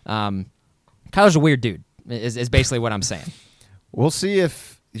 Kyler's a weird dude is basically what I'm saying. We'll see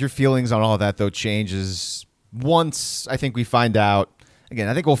if your feelings on all of that though changes once I think we find out. Again,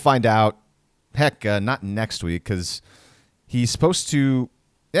 I think we'll find out. Heck, not next week because he's supposed to.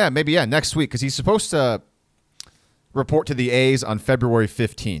 Yeah, maybe next week because he's supposed to report to the A's on February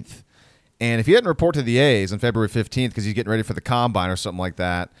 15th. And if he hadn't reported to the A's on February 15th because he's getting ready for the combine or something like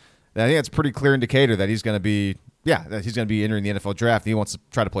that, then I think that's a pretty clear indicator that he's going to be entering the NFL draft and he wants to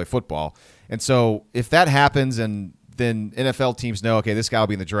try to play football. And so if that happens and then NFL teams know, okay, this guy will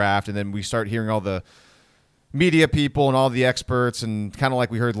be in the draft, and then we start hearing all the media people and all the experts and kind of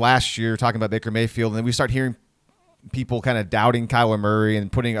like we heard last year talking about Baker Mayfield, and then we start hearing people kind of doubting Kyler Murray and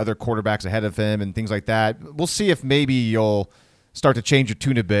putting other quarterbacks ahead of him and things like that. We'll see if maybe you'll start to change your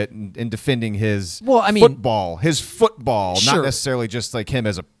tune a bit in defending his football, sure. Not necessarily just like him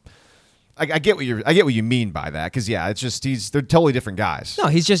as a. I get what you mean by that because it's just they're totally different guys. No,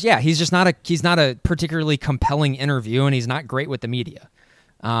 he's just not a particularly compelling interview, and he's not great with the media,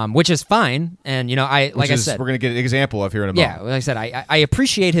 which is fine. And I said we're gonna get an example of here in a moment. Yeah, like I said, I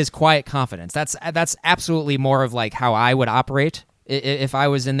appreciate his quiet confidence. That's absolutely more of like how I would operate if I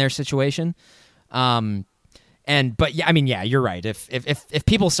was in their situation. You're right. If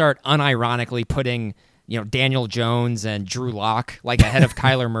people start unironically putting Daniel Jones and Drew Lock like ahead of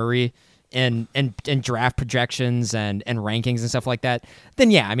Kyler Murray in draft projections and rankings and stuff like that,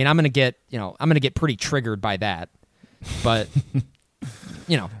 then I'm gonna get pretty triggered by that. But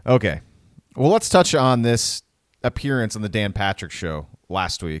Okay. Well, let's touch on this appearance on the Dan Patrick Show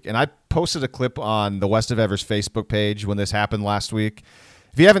last week. And I posted a clip on the West of Evers Facebook page when this happened last week.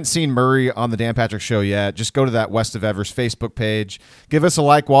 If you haven't seen Murray on the Dan Patrick Show yet, just go to that West of Evers Facebook page. Give us a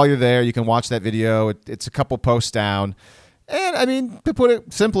like while you're there. You can watch that video. It's a couple posts down. And, to put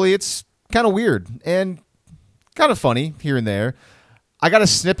it simply, it's kind of weird and kind of funny here and there. I got a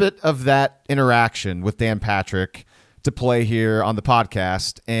snippet of that interaction with Dan Patrick to play here on the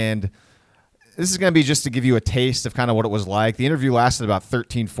podcast, and this is going to be just to give you a taste of kind of what it was like. The interview lasted about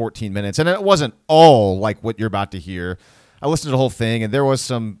 13, 14 minutes, and it wasn't all like what you're about to hear. I listened to the whole thing, and there was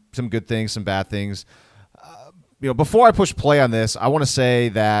some good things, some bad things. Before I push play on this, I want to say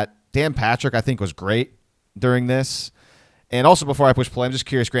that Dan Patrick, I think, was great during this. And also before I push play, I'm just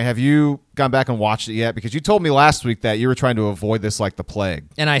curious, Grant, have you gone back and watched it yet? Because you told me last week that you were trying to avoid this like the plague.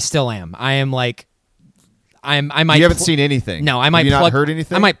 And I still am. I am like... I might. You haven't seen anything. No, I might. Have you not heard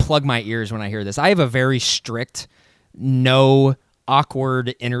anything? I might plug my ears when I hear this. I have a very strict, no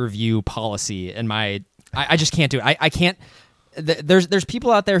awkward interview policy in my. I just can't do it. I can't. There's people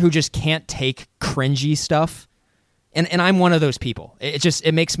out there who just can't take cringy stuff, and I'm one of those people.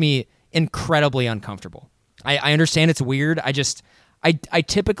 It makes me incredibly uncomfortable. I understand it's weird. I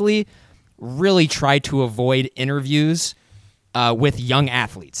typically really try to avoid interviews with young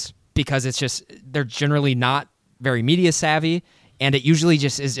athletes. Because they're generally not very media savvy, and it usually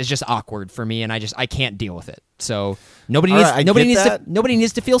just is just awkward for me, and I can't deal with it. So nobody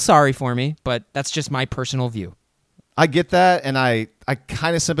needs to feel sorry for me, but that's just my personal view. I get that, and I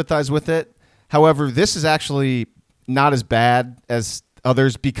kind of sympathize with it. However, this is actually not as bad as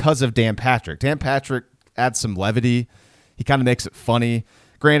others because of Dan Patrick. Dan Patrick adds some levity. He kind of makes it funny.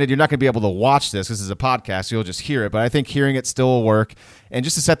 Granted, you're not going to be able to watch this. This is a podcast, so you'll just hear it. But I think hearing it still will work. And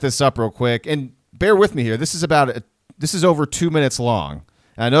just to set this up real quick, and bear with me here. This is over 2 minutes long.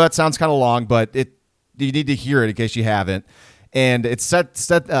 And I know that sounds kind of long, but you need to hear it in case you haven't. And it starts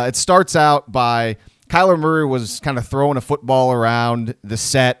out by Kyler Murray was kind of throwing a football around the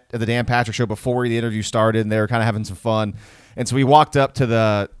set of the Dan Patrick Show before the interview started, and they were kind of having some fun. And so he walked up to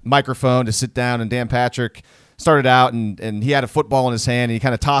the microphone to sit down, and Dan Patrick started out, and he had a football in his hand, and he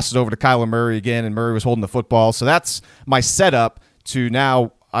kind of tossed it over to Kyler Murray again, and Murray was holding the football. So that's my setup to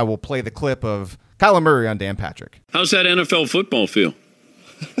now I will play the clip of Kyler Murray on Dan Patrick. How's that NFL football feel?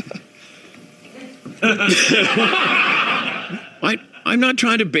 I'm not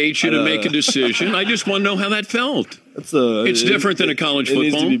trying to bait you to make a decision. I just want to know how that felt. It's different than a college football.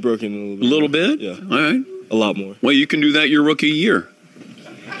 It needs to be broken a little bit. Yeah. All right. A lot more. Well, you can do that your rookie year.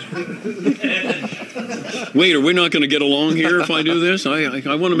 Wait, are we not going to get along here if I do this? I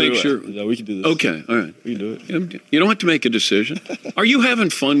want to make sure. Yeah, we can do this. Okay, all right. We can do it. You don't have to make a decision. Are you having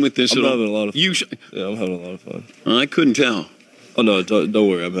fun with this I'm at all? having a lot of fun. Yeah, I'm having a lot of fun. I couldn't tell. Oh, no, don't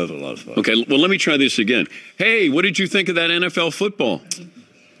worry. I'm having a lot of fun. Okay, well, let me try this again. Hey, what did you think of that NFL football?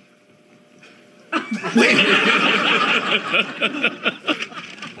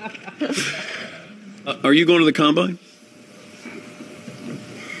 Are you going to the combine?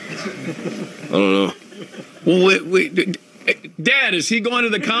 I don't know. Well, wait, Dad, is he going to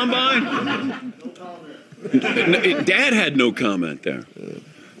the combine? Dad had no comment there.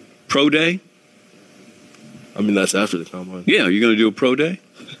 Pro day? I mean, that's after the combine. Yeah, you're going to do a pro day?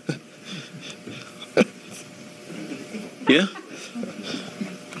 Yeah?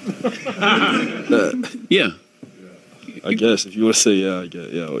 Yeah. I guess if you want to say yeah, I guess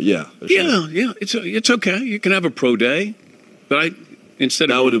yeah. Sure. Yeah. It's okay. You can have a pro day, but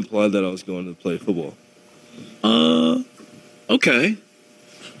that would imply that I was going to play football. Okay.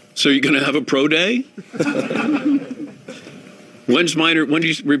 So you're going to have a pro day? When do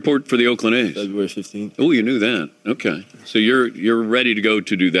you report for the Oakland A's? February 15th. Oh, you knew that. Okay. So you're ready to go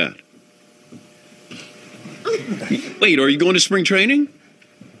to do that. Wait, are you going to spring training?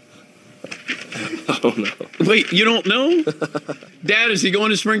 I don't know. Wait, you don't know? Dad, is he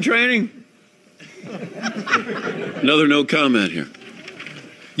going to spring training? Another no comment here.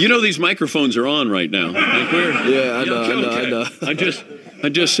 You know these microphones are on right now. Like I know. I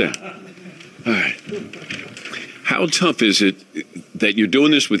just said. All right. How tough is it that you're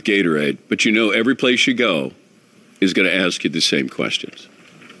doing this with Gatorade, but you know every place you go is going to ask you the same questions?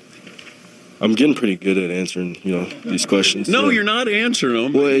 I'm getting pretty good at answering, these questions. No, you're not answering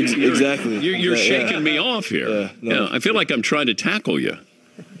them. Well, exactly. You're shaking me off here. Yeah, I feel like I'm trying to tackle you.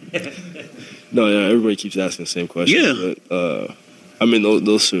 No, everybody keeps asking the same questions. Yeah. But,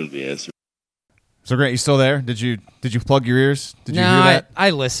 they'll soon be answered. So Grant, you still there? Did you plug your ears? Did you hear No, that?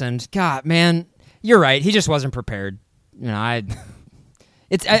 I listened. God, man, you're right. He just wasn't prepared. I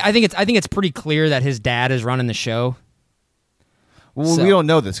think it's pretty clear that his dad is running the show. Well, So- we don't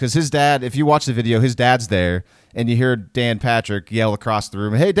know this because his dad, if you watch the video, his dad's there, and you hear Dan Patrick yell across the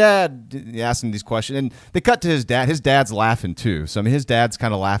room, "Hey, Dad," asking these questions. And they cut to his dad. His dad's laughing, too. So, his dad's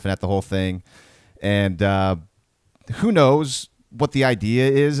kind of laughing at the whole thing. And who knows what the idea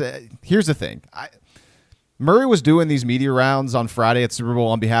is. Here's the thing. Murray was doing these media rounds on Friday at Super Bowl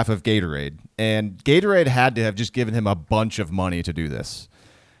on behalf of Gatorade. And Gatorade had to have just given him a bunch of money to do this.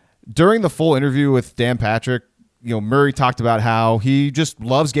 During the full interview with Dan Patrick, Murray talked about how he just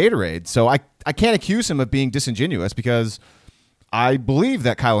loves Gatorade. So I can't accuse him of being disingenuous because I believe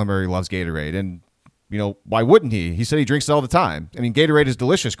that Kyler Murray loves Gatorade. And, why wouldn't he? He said he drinks it all the time. I mean, Gatorade is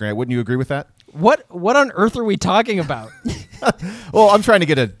delicious, Grant. Wouldn't you agree with that? What on earth are we talking about? Well, I'm trying to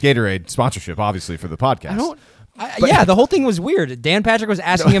get a Gatorade sponsorship, obviously, for the podcast. The whole thing was weird. Dan Patrick was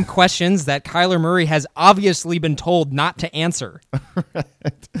asking him questions that Kyler Murray has obviously been told not to answer.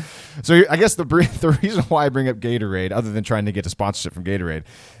 Right. So I guess the reason why I bring up Gatorade, other than trying to get a sponsorship from Gatorade,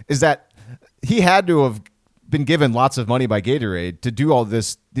 is that he had to have been given lots of money by Gatorade to do all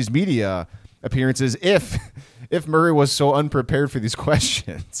these media appearances if Murray was so unprepared for these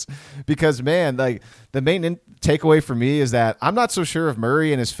questions. Because, man, like the main takeaway for me is that I'm not so sure if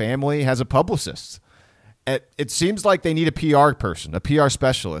Murray and his family has a publicist. It seems like they need a PR person, a PR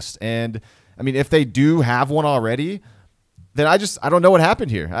specialist. And, if they do have one already, then I don't know what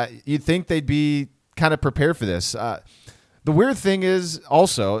happened here. You'd think they'd be kind of prepared for this. The weird thing is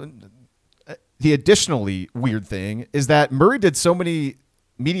also, the additionally weird thing is that Murray did so many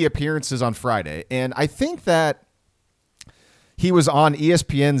media appearances on Friday, and I think that he was on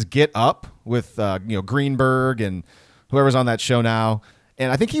ESPN's Get Up with Greenberg and whoever's on that show now.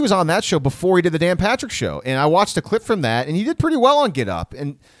 And I think he was on that show before he did the Dan Patrick show. And I watched a clip from that, and he did pretty well on Get Up.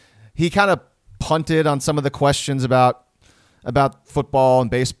 And he kind of punted on some of the questions about football and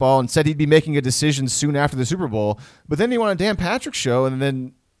baseball and said he'd be making a decision soon after the Super Bowl. But then he went on Dan Patrick's show, and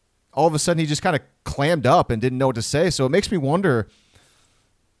then all of a sudden he just kind of clammed up and didn't know what to say. So it makes me wonder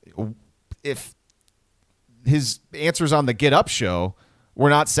if his answers on the Get Up show were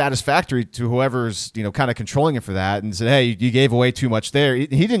not satisfactory to whoever's, kind of controlling it for that, and said, hey, you gave away too much there. He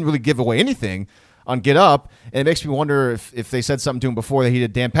didn't really give away anything on Get Up, and it makes me wonder if they said something to him before that he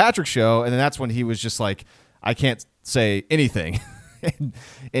did Dan Patrick's show, and then that's when he was just like, I can't say anything.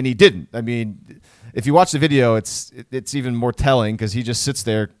 and he didn't. I mean, if you watch the video, it's even more telling because he just sits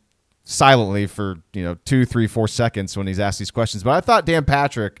there silently for 2, 3, 4 seconds when he's asked these questions. But I thought Dan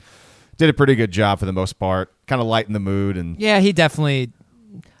Patrick did a pretty good job for the most part, kind of lighten the mood. And yeah, he definitely.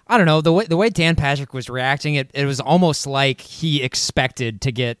 I don't know, the way Dan Patrick was reacting, it was almost like he expected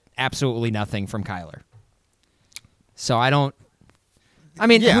to get absolutely nothing from Kyler. So who knows?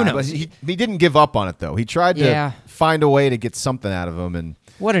 But he didn't give up on it though. He tried to find a way to get something out of him. And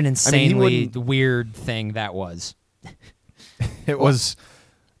what an insanely weird thing that was. It was.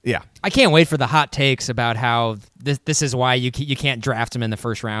 Yeah. I can't wait for the hot takes about how this is why you can't draft him in the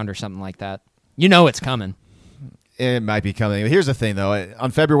first round or something like that. It's coming. It might be coming. Here's the thing, though.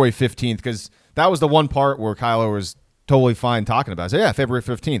 On February 15th, because that was the one part where Kyler was totally fine talking about it. So, yeah, February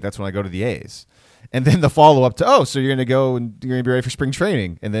 15th, that's when I go to the A's. And then the follow-up to, so you're going to go and you're going to be ready for spring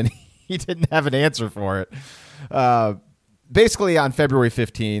training. And then he didn't have an answer for it. Basically, on February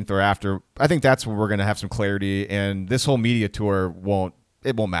 15th or after, I think that's when we're going to have some clarity. And this whole media tour won't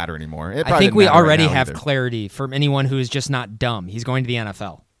matter anymore. I think we already have clarity from anyone who is just not dumb. He's going to the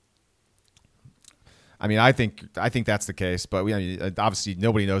NFL. I mean, I think that's the case, but obviously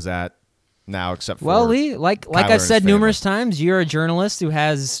nobody knows that now except for Lee. Like I've said numerous times, you're a journalist who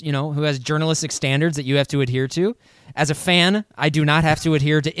has journalistic standards that you have to adhere to. As a fan, I do not have to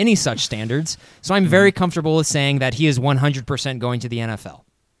adhere to any such standards, so I'm very comfortable with saying that he is 100% going to the NFL.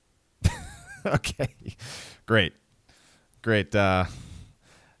 Okay, great. Yeah,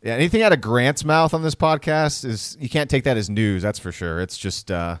 anything out of Grant's mouth on this podcast is you can't take that as news. That's for sure. It's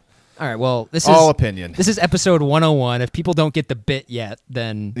just. All right, well, this all is opinion. This is episode 101. If people don't get the bit yet,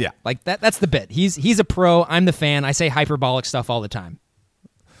 then that's the bit. He's a pro. I'm the fan. I say hyperbolic stuff all the time.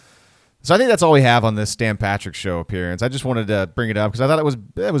 So I think that's all we have on this Dan Patrick Show appearance. I just wanted to bring it up because I thought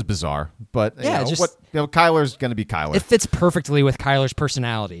it was bizarre. But Kyler's going to be Kyler. It fits perfectly with Kyler's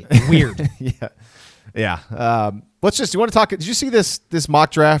personality. Weird. Yeah. Do you want to talk? Did you see this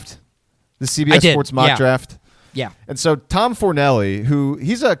mock draft? The CBS Sports mock draft? Yeah. And so Tom Fornelli,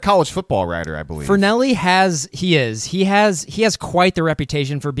 he's a college football writer, I believe. Fornelli he has quite the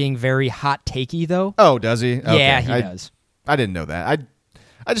reputation for being very hot takey, though. Oh, does he? Okay. Yeah, he does. I didn't know that.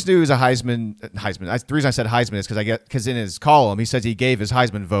 I just knew he was a Heisman. The reason I said Heisman is because in his column he says he gave his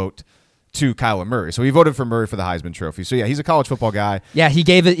Heisman vote to Kyler Murray. So he voted for Murray for the Heisman Trophy. So yeah, he's a college football guy. Yeah, he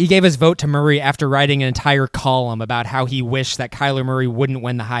gave his vote to Murray after writing an entire column about how he wished that Kyler Murray wouldn't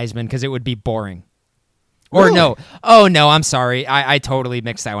win the Heisman because it would be boring. Or really? No. Oh, no, I'm sorry. I totally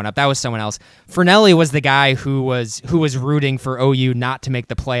mixed that one up. That was someone else. Fornelli was the guy who was rooting for OU not to make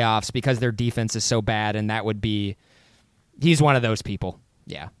the playoffs because their defense is so bad, and he's one of those people.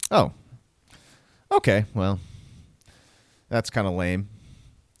 Yeah. Oh. Okay, well, that's kind of lame.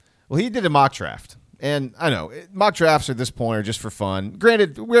 Well, he did a mock draft. And I know, mock drafts at this point are just for fun.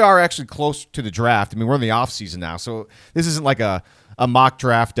 Granted, we are actually close to the draft. I mean, we're in the offseason now, so this isn't like a mock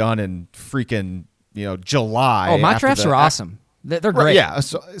draft done in freaking July. Oh, mock drafts are awesome. They're great. Right, yeah,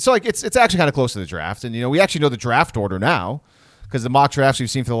 so like it's actually kind of close to the draft, and we actually know the draft order now because the mock drafts we've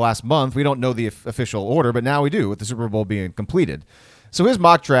seen for the last month, we don't know the official order, but now we do with the Super Bowl being completed. So his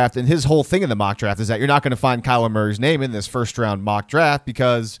mock draft and his whole thing in the mock draft is that you're not going to find Kyler Murray's name in this first round mock draft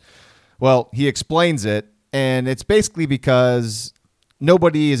because, well, he explains it, and it's basically because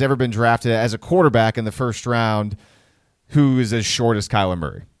nobody has ever been drafted as a quarterback in the first round who is as short as Kyler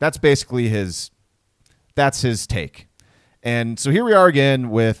Murray. That's basically his take. And so here we are again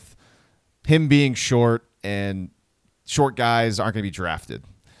with him being short, and short guys aren't going to be drafted.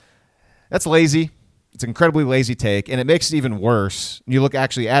 That's lazy. It's an incredibly lazy take, and it makes it even worse when you look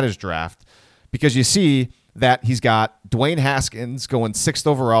actually at his draft because you see that he's got Dwayne Haskins going 6th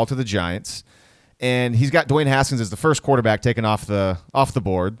overall to the Giants, and he's got Dwayne Haskins as the first quarterback taken off the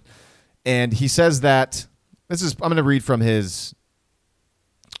board. And he says that I'm going to read from his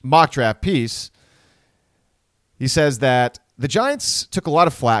mock draft piece. He says that the Giants took a lot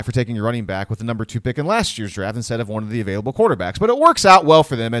of flack for taking a running back with the number 2 pick in last year's draft instead of one of the available quarterbacks. But it works out well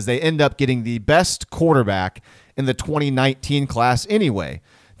for them as they end up getting the best quarterback in the 2019 class anyway.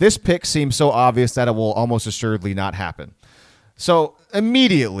 This pick seems so obvious that it will almost assuredly not happen. So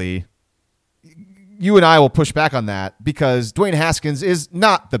immediately, you and I will push back on that because Dwayne Haskins is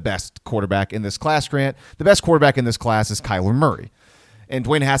not the best quarterback in this class, Grant. The best quarterback in this class is Kyler Murray. And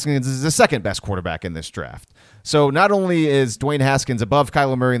Dwayne Haskins is the second best quarterback in this draft. So not only is Dwayne Haskins above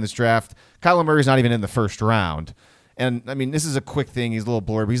Kyler Murray in this draft, Kyler Murray is not even in the first round. and I mean, this is a quick thing. He's a little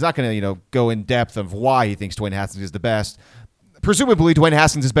blurb. He's not going to, go in depth of why he thinks Dwayne Haskins is the best. Presumably, Dwayne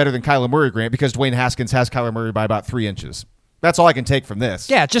Haskins is better than Kyler Murray, Grant, because Dwayne Haskins has Kyler Murray by about 3 inches. That's all I can take from this.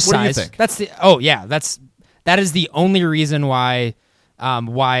 Yeah, just what size. Do you think? That is the only reason why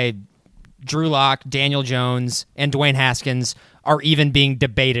Drew Lock, Daniel Jones, and Dwayne Haskins are even being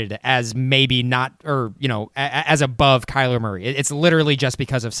debated as maybe not, or as above Kyler Murray. It's literally just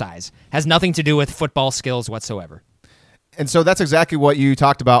because of size. Has nothing to do with football skills whatsoever. And so that's exactly what you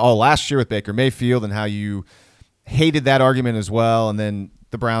talked about all last year with Baker Mayfield and how you hated that argument as well, and then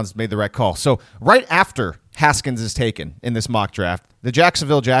the Browns made the right call. So right after Haskins is taken in this mock draft, the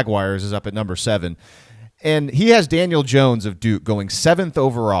Jacksonville Jaguars is up at number 7, and he has Daniel Jones of Duke going 7th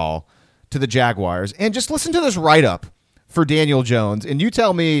overall to the Jaguars. And just listen to this write-up for Daniel Jones, and you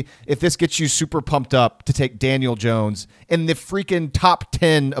tell me if this gets you super pumped up to take Daniel Jones in the freaking top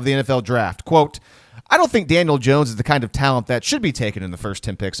 10 of the NFL draft. Quote, I don't think Daniel Jones is the kind of talent that should be taken in the first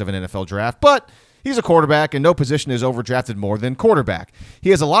 10 picks of an NFL draft, but he's a quarterback, and no position is overdrafted more than quarterback. He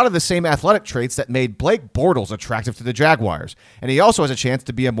has a lot of the same athletic traits that made Blake Bortles attractive to the Jaguars, and he also has a chance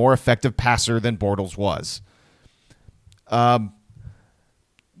to be a more effective passer than Bortles was.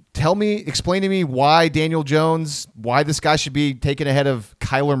 Explain to me why Daniel Jones, why this guy should be taken ahead of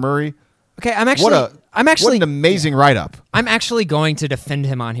Kyler Murray. Okay, what an amazing write-up. I'm actually going to defend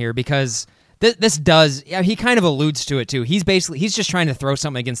him on here because this does, he kind of alludes to it too. He's just trying to throw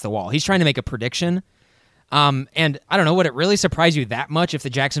something against the wall. He's trying to make a prediction. And I don't know, would it really surprise you that much if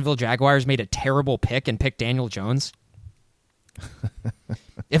the Jacksonville Jaguars made a terrible pick and picked Daniel Jones?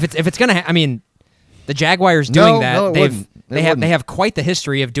 if it's gonna, the Jaguars doing they have quite the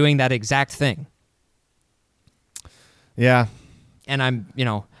history of doing that exact thing. Yeah, and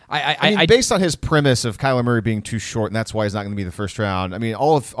I based on his premise of Kyler Murray being too short, and that's why he's not going to be the first round. I mean,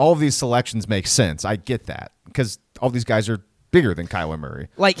 all of these selections make sense. I get that because all these guys are bigger than Kyler Murray.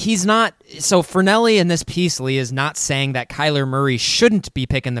 Like, he's not. So Fernelli in this piece, Lee, is not saying that Kyler Murray shouldn't be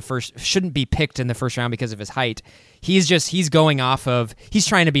picked in the first round because of his height. He's going off of, he's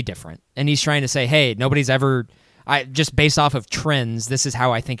trying to be different, and he's trying to say, hey, nobody's ever. Just based off of trends, this is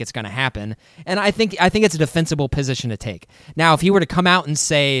how I think it's going to happen, and I think it's a defensible position to take. Now, if he were to come out and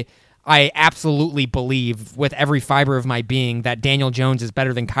say, I absolutely believe with every fiber of my being that Daniel Jones is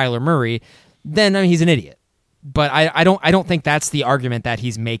better than Kyler Murray, then he's an idiot. But I don't think that's the argument that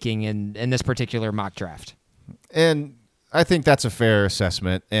he's making in this particular mock draft. And I think that's a fair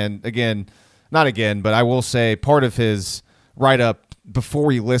assessment. And but I will say part of his write-up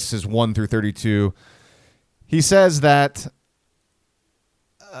before he lists his 1 through 32, he says that,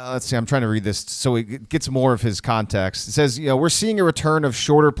 let's see, I'm trying to read this so it gets more of his context. It says, we're seeing a return of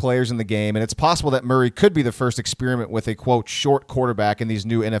shorter players in the game, and it's possible that Murray could be the first experiment with a, quote, short quarterback in these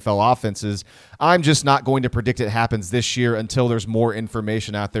new NFL offenses. I'm just not going to predict it happens this year until there's more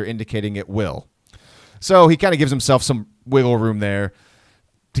information out there indicating it will. So he kind of gives himself some wiggle room there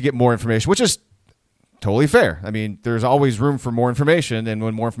to get more information, which is totally fair. I mean, there's always room for more information, and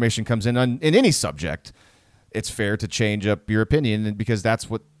when more information comes in any subject, it's fair to change up your opinion, because that's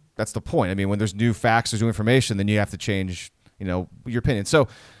the point. I mean, when there's new facts, there's new information, then you have to change, your opinion. So,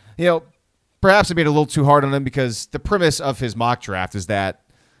 perhaps I made it a little too hard on him, because the premise of his mock draft is that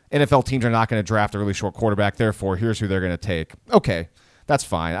NFL teams are not going to draft a really short quarterback. Therefore, here's who they're going to take. Okay, that's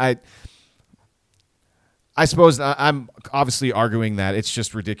fine. I suppose I'm obviously arguing that it's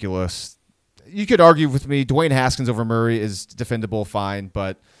just ridiculous. You could argue with me, Dwayne Haskins over Murray is defendable, fine,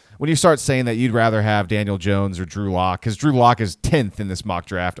 but when you start saying that you'd rather have Daniel Jones or Drew Lock, because Drew Lock is 10th in this mock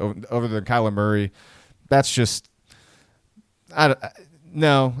draft over than Kyler Murray, that's just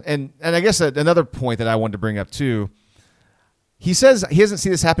no. And I guess another point that I wanted to bring up too, he says he doesn't see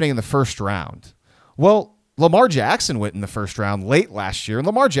this happening in the first round. Well, Lamar Jackson went in the first round late last year, and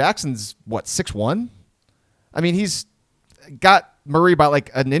Lamar Jackson's, 6'1"? I mean, he's got Murray by like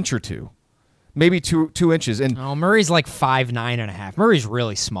an inch or two. Maybe two inches. And Murray's like 5'9.5". Murray's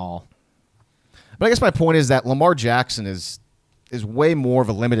really small. But I guess my point is that Lamar Jackson is way more of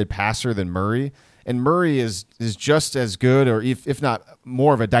a limited passer than Murray. And Murray is just as good, or if not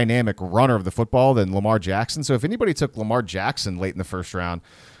more of a dynamic runner of the football than Lamar Jackson. So if anybody took Lamar Jackson late in the first round,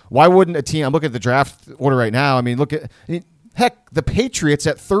 why wouldn't a team? I'm looking at the draft order right now. I mean, heck, the Patriots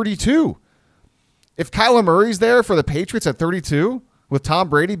at 32. If Kyler Murray's there for the Patriots at 32, with Tom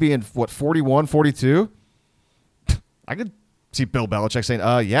Brady being, 41, 42, I could see Bill Belichick saying,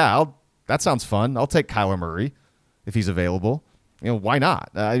 that sounds fun. I'll take Kyler Murray if he's available. Why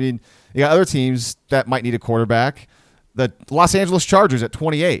not? I mean, you got other teams that might need a quarterback. The Los Angeles Chargers at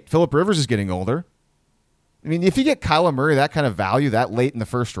 28. Phillip Rivers is getting older. I mean, if you get Kyler Murray that kind of value that late in the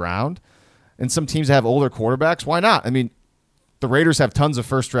first round, and some teams have older quarterbacks, why not? I mean, the Raiders have tons of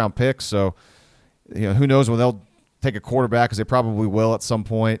first-round picks, so who knows when they'll take a quarterback, because they probably will at some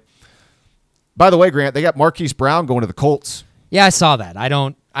point. By the way, Grant, they got Marquise Brown going to the Colts. Yeah, I saw that. I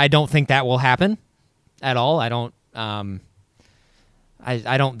don't think that will happen at all. I don't.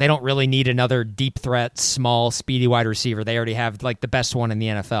 They don't really need another deep threat, small, speedy wide receiver. They already have like the best one in the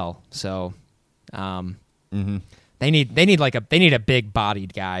NFL. So, they need a big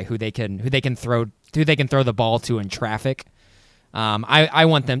bodied guy who they can throw the ball to in traffic. I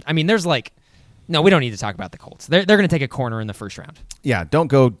want them. I mean, there's like. No, we don't need to talk about the Colts. They're going to take a corner in the first round. Yeah, don't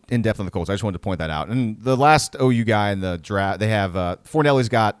go in depth on the Colts. I just wanted to point that out. And the last OU guy in the draft, they have Fornelli's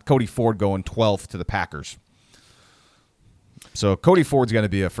got Cody Ford going 12th to the Packers. So Cody Ford's going to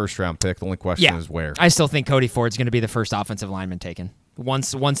be a first-round pick. The only question is where. I still think Cody Ford's going to be the first offensive lineman taken.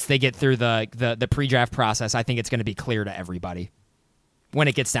 Once they get through the pre-draft process, I think it's going to be clear to everybody when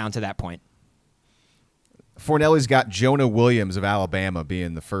it gets down to that point. Fornelli's got Jonah Williams of Alabama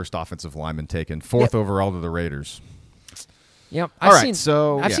being the first offensive lineman taken, 4th overall to the Raiders. Yep. I've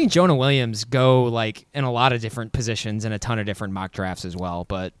seen Jonah Williams go like in a lot of different positions in a ton of different mock drafts as well,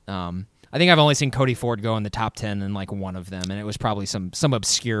 but I think I've only seen Cody Ford go in the top 10 in like one of them, and it was probably some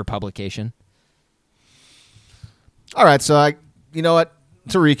obscure publication. All right, so you know what?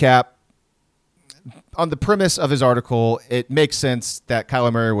 To recap, on the premise of his article, it makes sense that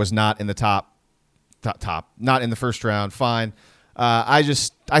Kyler Murray was not in the top, not in the first round. Fine. I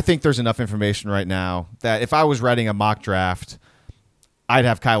think there's enough information right now that if I was writing a mock draft, I'd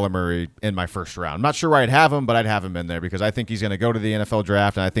have Kyler Murray in my first round. I'm not sure where I'd have him, but I'd have him in there because I think he's going to go to the NFL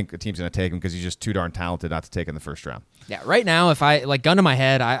draft, and I think the team's going to take him because he's just too darn talented not to take in the first round. Yeah, right now, if I gun to my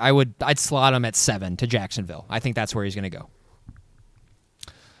head, I'd slot him at 7 to Jacksonville. I think that's where he's going to go.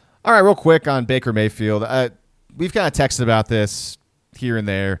 All right, real quick on Baker Mayfield. We've kind of texted about this here and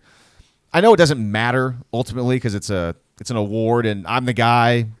there. I know it doesn't matter ultimately because it's an award, and I'm the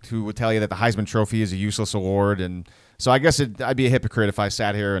guy who would tell you that the Heisman Trophy is a useless award, and so I guess I'd be a hypocrite if I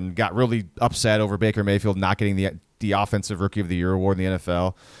sat here and got really upset over Baker Mayfield not getting the Offensive Rookie of the Year award in the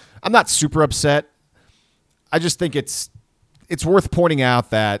NFL. I'm not super upset. I just think it's worth pointing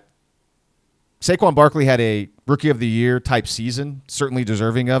out that Saquon Barkley had a Rookie of the Year type season, certainly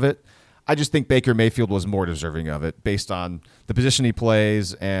deserving of it. I just think Baker Mayfield was more deserving of it based on the position he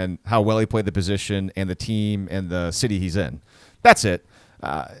plays and how well he played the position and the team and the city he's in. That's it.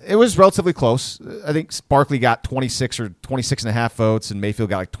 It was relatively close. I think Barkley got 26 or 26.5 votes and Mayfield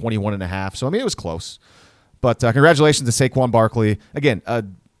got like 21.5. So, I mean, it was close. But congratulations to Saquon Barkley. Again,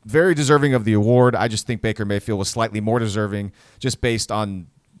 very deserving of the award. I just think Baker Mayfield was slightly more deserving just based on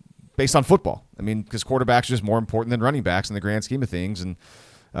football. I mean, because quarterbacks are just more important than running backs in the grand scheme of things. And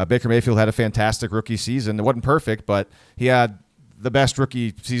Baker Mayfield had a fantastic rookie season. It wasn't perfect, but he had the best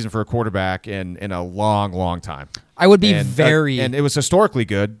rookie season for a quarterback in a long, long time. I would be and it was historically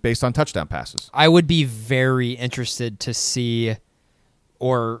good based on touchdown passes. I would be very interested to see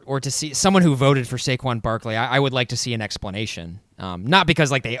or to see someone who voted for Saquon Barkley. I would like to see an explanation. Not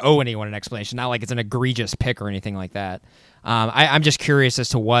because like they owe anyone an explanation, not like it's an egregious pick or anything like that. I'm just curious as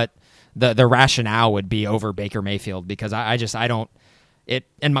to what the rationale would be over Baker Mayfield, because I don't. It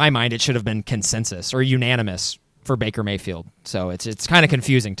in my mind, it should have been consensus or unanimous for Baker Mayfield. So it's kind of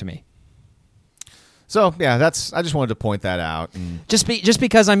confusing to me. So yeah, I just wanted to point that out. Just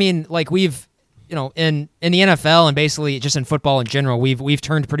because I mean, like we've, in the NFL and basically just in football in general, we've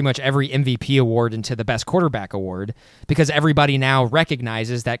turned pretty much every MVP award into the best quarterback award because everybody now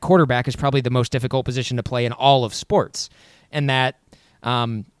recognizes that quarterback is probably the most difficult position to play in all of sports, and that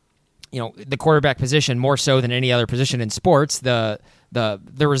the quarterback position, more so than any other position in sports, the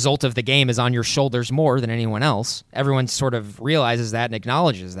result of the game is on your shoulders more than anyone else. Everyone sort of realizes that and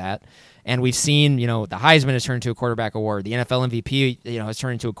acknowledges that. And we've seen, the Heisman has turned into a quarterback award. The NFL MVP, has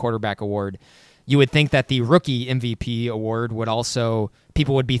turned into a quarterback award. You would think that the rookie MVP award would also,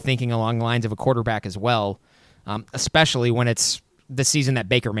 people would be thinking along the lines of a quarterback as well, especially when it's the season that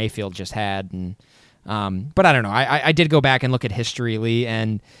Baker Mayfield just had. And but I don't know. I did go back and look at history, Lee,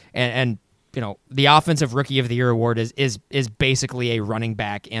 and the Offensive Rookie of the Year award is basically a running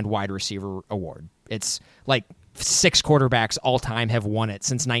back and wide receiver award. It's like 6 quarterbacks all time have won it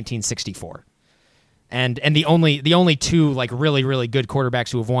since 1964. And the only 2 like really, really good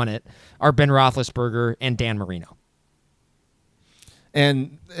quarterbacks who have won it are Ben Roethlisberger and Dan Marino.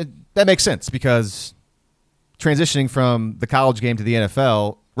 And that makes sense because transitioning from the college game to the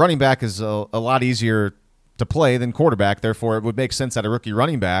NFL, running back is a lot easier to play than quarterback. Therefore, it would make sense that a rookie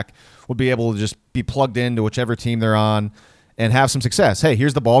running back would be able to just be plugged into whichever team they're on and have some success. Hey,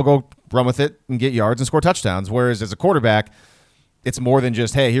 here's the ball, go run with it and get yards and score touchdowns. Whereas as a quarterback, it's more than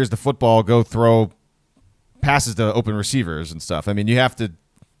just, hey, here's the football, go throw passes to open receivers and stuff. I mean, you have to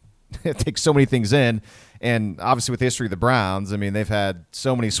take so many things in. And obviously with the history of the Browns, I mean, they've had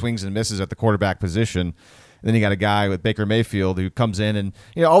so many swings and misses at the quarterback position. And then you got a guy with Baker Mayfield who comes in and,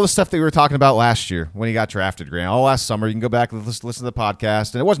 all the stuff that we were talking about last year when he got drafted, Grant, all last summer. You can go back and listen to the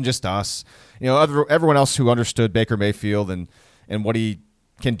podcast. And it wasn't just us. Everyone else who understood Baker Mayfield and what he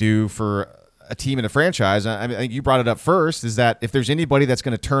can do for a team and a franchise. I think you brought it up first, is that if there's anybody that's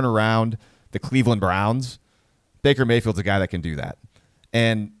going to turn around the Cleveland Browns, Baker Mayfield's a guy that can do that.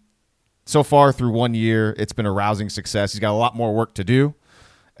 And so far through 1 year, it's been a rousing success. He's got a lot more work to do.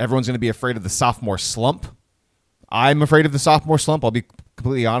 Everyone's going to be afraid of the sophomore slump. I'm afraid of the sophomore slump. I'll be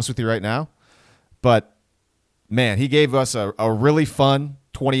completely honest with you right now. But, man, he gave us a really fun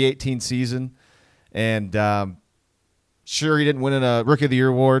 2018 season. And sure, he didn't win a Rookie of the Year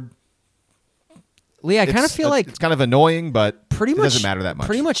award. Lee, I kind of feel like it's kind of annoying, but it doesn't matter that much.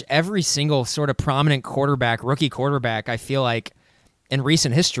 Pretty much every single sort of prominent rookie quarterback, I feel like in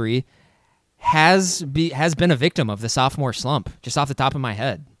recent history has been a victim of the sophomore slump, just off the top of my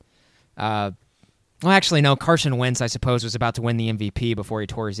head. Well, actually, no. Carson Wentz, I suppose, was about to win the MVP before he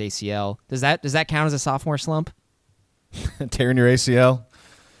tore his ACL. Does that count as a sophomore slump? Tearing your ACL?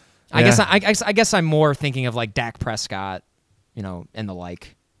 Yeah. I guess I'm more thinking of like Dak Prescott, and the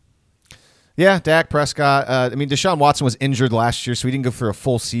like. Yeah, Dak Prescott. Deshaun Watson was injured last year, so he didn't go for a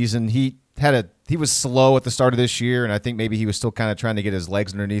full season. He was slow at the start of this year, and I think maybe he was still kind of trying to get his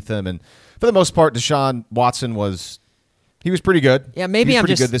legs underneath him. And for the most part, Deshaun Watson was pretty good. Yeah, maybe I'm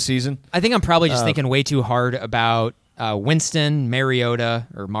pretty good this season. I think I'm probably just thinking way too hard about Winston, Mariota,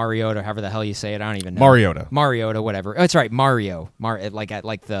 or Mariota, however the hell you say it. I don't even know. Mariota, whatever. Oh, it's right, Mario.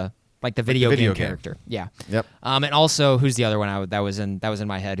 Like the video game character. Yeah. Yep. And also, who's the other one that was in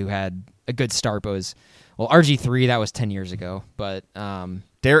my head who had a good start, but was RG3. That was 10 years ago. But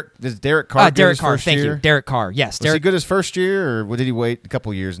Derek Carr. Derek Carr. Thank you, Derek Carr. Yes. Was he good his first year, or did he wait a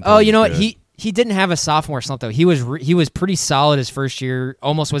couple years? Oh, you know what? He didn't have a sophomore slump though. He was pretty solid his first year.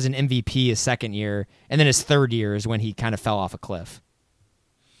 Almost was an MVP his second year, and then his third year is when he kind of fell off a cliff.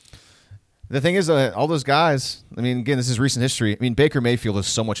 The thing is, all those guys, again, this is recent history. Baker Mayfield is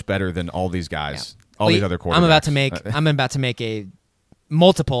so much better than all these guys, all these other quarterbacks. I'm about to make a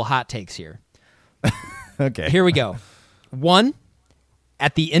multiple hot takes here. Okay. Here we go. 1,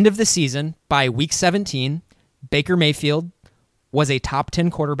 at the end of the season, by week 17, Baker Mayfield was a top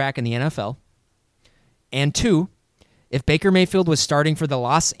 10 quarterback in the NFL. And 2, if Baker Mayfield was starting for the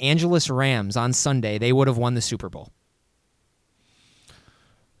Los Angeles Rams on Sunday, they would have won the Super Bowl.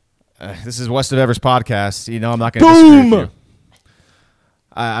 This is West of Evers podcast. I'm not going to disagree with you.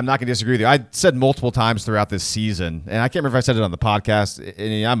 I'm not going to disagree with you. I said multiple times throughout this season, and I can't remember if I said it on the podcast,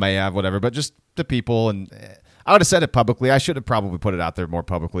 and I may have, whatever, but just to people, and I would have said it publicly. I should have probably put it out there more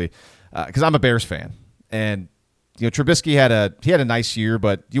publicly because I'm a Bears fan. And, Trubisky had a nice year,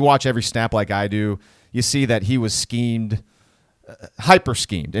 but you watch every snap like I do, you see that he was schemed, hyper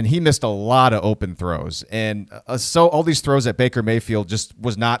schemed, and he missed a lot of open throws. And so all these throws at Baker Mayfield just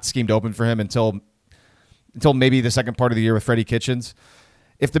was not schemed open for him until maybe the second part of the year with Freddie Kitchens.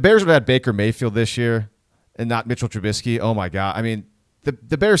 If the Bears would have had Baker Mayfield this year and not Mitchell Trubisky, oh my God.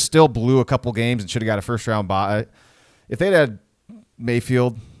 The Bears still blew a couple games and should have got a first round bye. If they'd had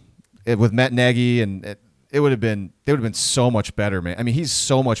Mayfield with Matt Nagy, and they would have been so much better, man. He's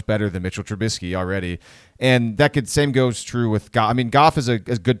so much better than Mitchell Trubisky already. And same goes true with Goff. Goff is a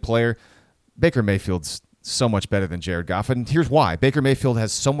good player. Baker Mayfield's so much better than Jared Goff. And here's why. Baker Mayfield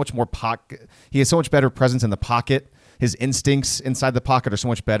has so much more pocket. He has so much better presence in the pocket. His instincts inside the pocket are so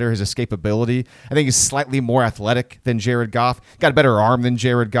much better. His escapability. I think he's slightly more athletic than Jared Goff. Got a better arm than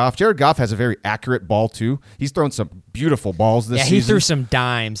Jared Goff. Jared Goff has a very accurate ball, too. He's thrown some beautiful balls this season. Yeah, he threw some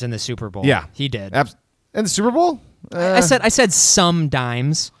dimes in the Super Bowl. Yeah. He did. In the Super Bowl? I said some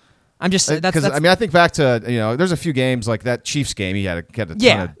dimes. I'm just because I think back to there's a few games like that Chiefs game. He had a ton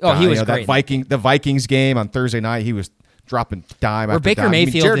of he was great. The Vikings game on Thursday night. He was dropping dime after dime.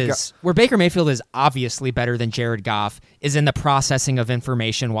 Where Baker Mayfield is obviously better than Jared Goff is in the processing of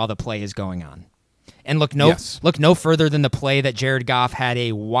information while the play is going on. And look no further than the play that Jared Goff had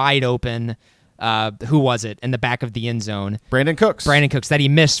a wide open. Who was it in the back of the end zone? Brandon Cooks that he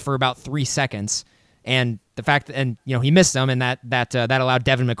missed for about 3 seconds. And the fact that, he missed them, and that allowed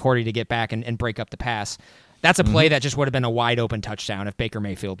Devin McCourty to get back and break up the pass. That's a play that just would have been a wide open touchdown if Baker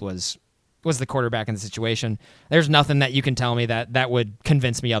Mayfield was the quarterback in the situation. There's nothing that you can tell me that would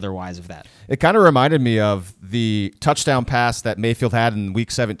convince me otherwise of that. It kind of reminded me of the touchdown pass that Mayfield had in Week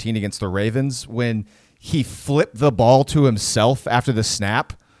 17 against the Ravens when he flipped the ball to himself after the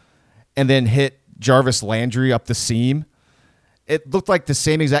snap and then hit Jarvis Landry up the seam. it looked like the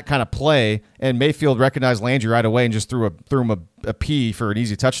same exact kind of play, and Mayfield recognized Landry right away and just threw him a P for an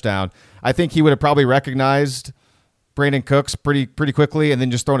easy touchdown. I think he would have probably recognized Brandon Cooks pretty quickly and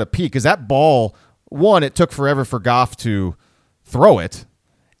then just thrown a P, because that ball, one, it took forever for Goff to throw it,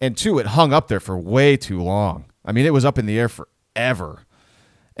 and two, it hung up there for way too long. I mean, it was up in the air forever,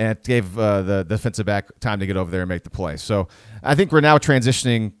 and it gave the defensive back time to get over there and make the play. So I think we're now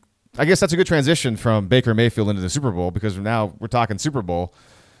transitioning. I guess that's a good transition from Baker Mayfield into the Super Bowl, because now we're talking Super Bowl.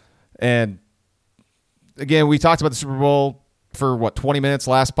 And again, we talked about the Super Bowl for 20 minutes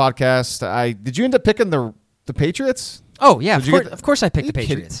last podcast. Did you end up picking the Patriots? Oh yeah, of course I picked the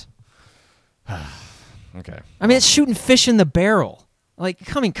Patriots. Okay. I mean, it's shooting fish in the barrel. Like,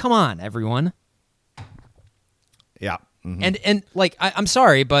 come on, everyone. Yeah. Mm-hmm. And like, I'm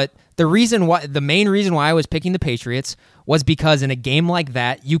sorry, but the main reason why I was picking the Patriots was because in a game like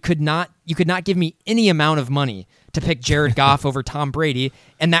that, you could not give me any amount of money to pick Jared Goff over Tom Brady,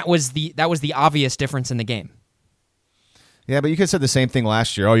 and that was the obvious difference in the game. Yeah, but you could have said the same thing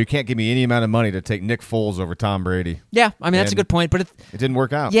last year. Oh, you can't give me any amount of money to take Nick Foles over Tom Brady. Yeah, I mean, that's a good point, but it didn't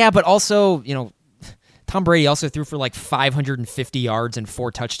work out. Yeah, but also, Tom Brady also threw for like 550 yards and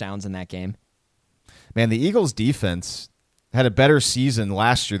 4 touchdowns in that game. Man, the Eagles' defense had a better season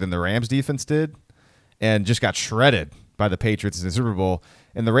last year than the Rams' defense did, and just got shredded by the Patriots in the Super Bowl.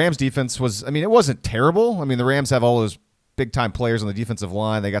 And the Rams' defense it wasn't terrible. I mean, the Rams have all those big-time players on the defensive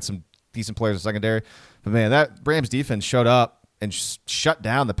line. They got some decent players in the secondary. But, man, that Rams defense showed up and shut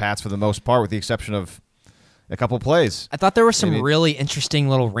down the Pats for the most part, with the exception of a couple plays. I thought there were some really interesting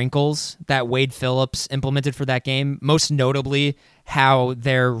little wrinkles that Wade Phillips implemented for that game, most notably how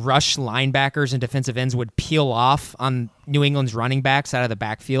their rush linebackers and defensive ends would peel off on New England's running backs out of the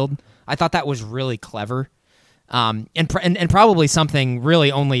backfield. I thought that was really clever, and probably something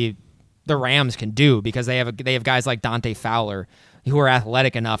really only the Rams can do, because they have guys like Dante Fowler who are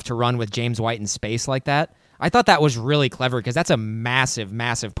athletic enough to run with James White in space like that. I thought that was really clever, because that's a massive,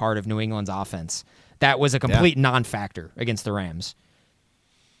 massive part of New England's offense. That was a complete non-factor against the Rams.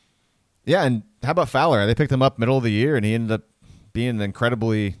 Yeah, and how about Fowler? They picked him up middle of the year, and he ended up being an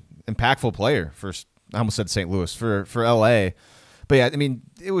incredibly impactful player for, I almost said St. Louis, for LA. But yeah, I mean,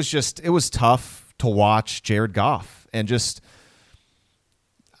 it was tough to watch Jared Goff, and just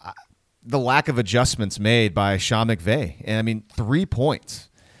the lack of adjustments made by Sean McVay. And I mean, 3 points.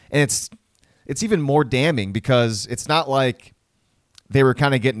 And it's even more damning, because it's not like they were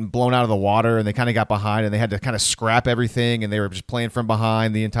kind of getting blown out of the water and they kind of got behind and they had to kind of scrap everything, and they were just playing from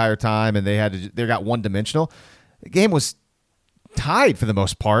behind the entire time, and they got one-dimensional. The game was tied for the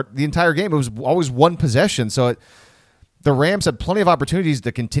most part. The entire game, it was always one possession. So the Rams had plenty of opportunities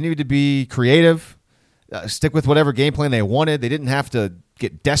to continue to be creative, stick with whatever game plan they wanted. They didn't have to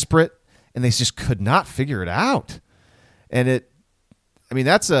get desperate, and they just could not figure it out. And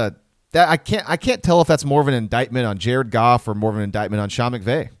I can't tell if that's more of an indictment on Jared Goff or more of an indictment on Sean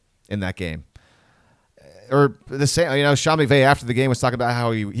McVay in that game. Or the same, Sean McVay after the game was talking about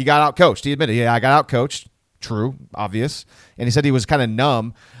how he got out-coached. He admitted, I got out-coached. True, obvious. And he said he was kind of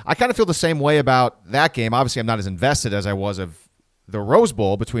numb. I kind of feel the same way about that game. Obviously, I'm not as invested as I was of the Rose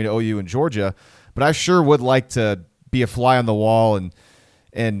Bowl between OU and Georgia, but I sure would like to be a fly on the wall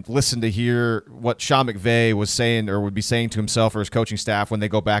and listen to hear what Sean McVay was saying or would be saying to himself or his coaching staff when they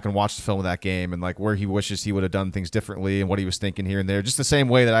go back and watch the film of that game, and like where he wishes he would have done things differently and what he was thinking here and there. Just the same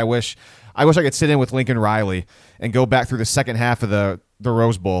way that I wish I could sit in with Lincoln Riley and go back through the second half of the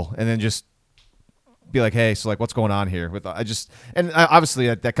Rose Bowl and then just be like, hey, so like what's going on here?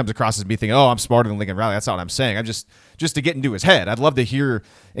 Obviously that comes across as me thinking, oh, I'm smarter than Lincoln Riley. That's not what I'm saying. I'm just to get into his head. I'd love to hear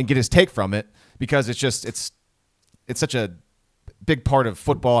and get his take from it, because it's such a big part of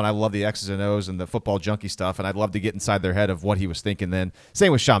football, and I love the X's and O's and the football junkie stuff, and I'd love to get inside their head of what he was thinking then.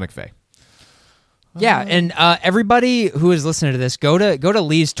 Same with Sean McVay. Yeah, and everybody who is listening to this, go to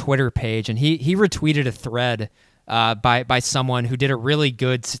Lee's Twitter page, and he retweeted a thread by someone who did a really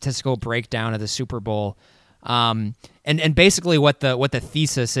good statistical breakdown of the Super Bowl, and basically what the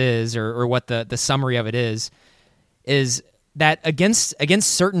thesis is, or what the summary of it is that against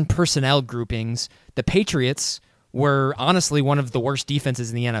certain personnel groupings, the Patriots were honestly one of the worst defenses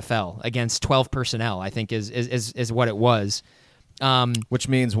in the NFL against 12 personnel, I think is what it was. Which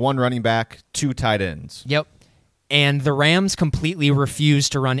means 1 running back, 2 tight ends. Yep. And the Rams completely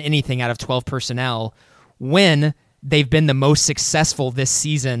refused to run anything out of 12 personnel when they've been the most successful this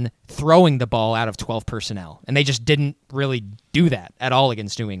season throwing the ball out of 12 personnel. And they just didn't really do that at all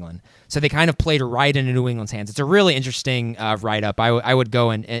against New England. So they kind of played right into New England's hands. It's a really interesting write-up. I would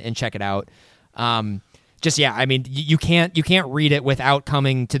go and check it out. You can't read it without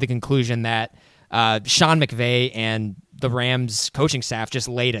coming to the conclusion that Sean McVay and the Rams coaching staff just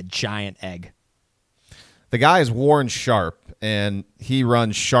laid a giant egg. The guy is Warren Sharp, and he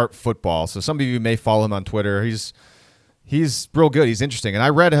runs Sharp Football. So some of you may follow him on Twitter. He's real good. He's interesting. And I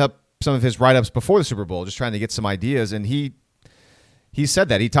read up some of his write-ups before the Super Bowl, just trying to get some ideas. And he said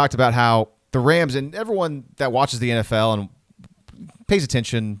that. He talked about how the Rams, and everyone that watches the NFL and pays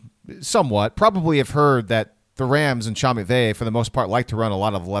attention somewhat, probably have heard that the Rams and Sean McVay, for the most part, like to run a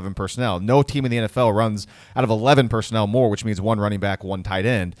lot of 11 personnel. No team in the NFL runs out of 11 personnel more, which means one running back, one tight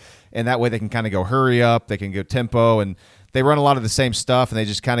end. And that way they can kind of go hurry up, they can go tempo, and they run a lot of the same stuff, and they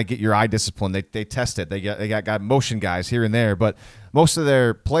just kind of get your eye discipline. They test it. They got motion guys here and there, but most of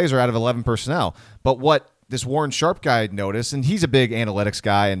their plays are out of 11 personnel. But what this Warren Sharp guy noticed, and he's a big analytics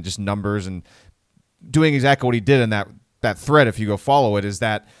guy and just numbers and doing exactly what he did in that thread, if you go follow it, is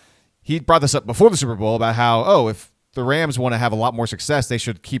that he brought this up before the Super Bowl about how, if the Rams want to have a lot more success, they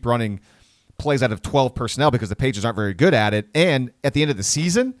should keep running plays out of 12 personnel because the Patriots aren't very good at it. And at the end of the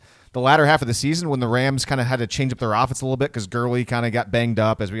season, the latter half of the season, when the Rams kind of had to change up their offense a little bit because Gurley kind of got banged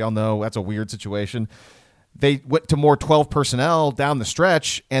up, as we all know, that's a weird situation. They went to more 12 personnel down the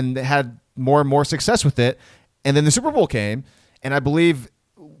stretch and had more and more success with it. And then the Super Bowl came, and I believe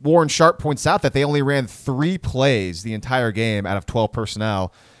Warren Sharp points out that they only ran 3 plays the entire game out of 12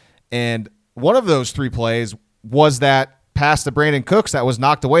 personnel. And one of those 3 plays was that pass to Brandon Cooks that was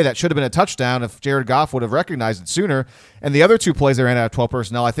knocked away that should have been a touchdown if Jared Goff would have recognized it sooner. And the other 2 plays they ran out of 12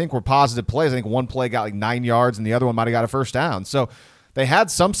 personnel, I think, were positive plays. I think one play got like 9 yards and the other one might have got a first down. So they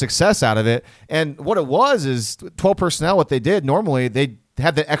had some success out of it. And what it was is 12 personnel, what they did normally, they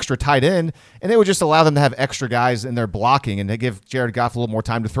had the extra tight end, and they would just allow them to have extra guys in their blocking, and they give Jared Goff a little more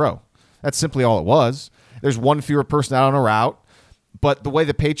time to throw. That's simply all it was. There's one fewer person out on a route. But the way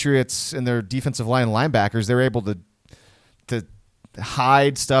the Patriots and their defensive line and linebackers, they're able to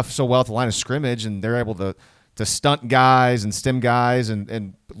hide stuff so well at the line of scrimmage, and they're able to stunt guys and stem guys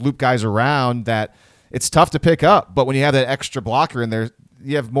and loop guys around that it's tough to pick up. But when you have that extra blocker in there,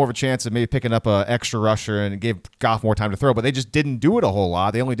 you have more of a chance of maybe picking up an extra rusher and give Goff more time to throw. But they just didn't do it a whole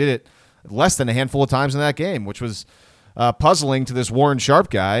lot. They only did it less than a handful of times in that game, which was puzzling to this Warren Sharp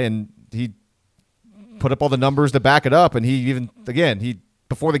guy, and he put up all the numbers to back it up. And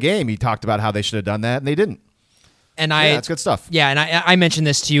before the game, he talked about how they should have done that, and they didn't. And that's good stuff. Yeah, and I mentioned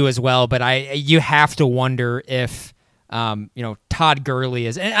this to you as well, but you have to wonder if Todd Gurley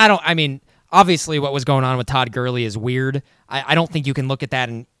is, and I mean, obviously what was going on with Todd Gurley is weird. I don't think you can look at that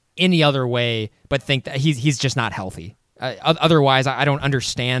in any other way but think that he's just not healthy. Otherwise, I don't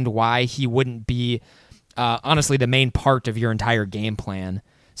understand why he wouldn't be, honestly, the main part of your entire game plan.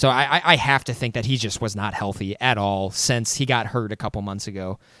 So I have to think that he just was not healthy at all since he got hurt a couple months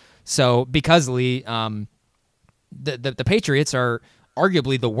ago. So because Lee, the Patriots are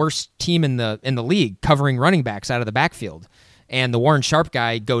arguably the worst team in the league covering running backs out of the backfield, and the Warren Sharp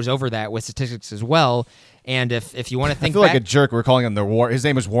guy goes over that with statistics as well. And if you want to think, I feel like a jerk. We're calling him his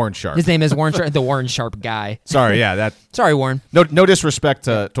name is Warren Sharp. His name is Warren Sharp, the Warren Sharp guy. Sorry, yeah, Sorry, Warren. No disrespect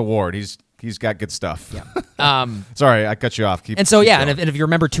to Ward. He's got good stuff. Yeah. Sorry, I cut you off. And if you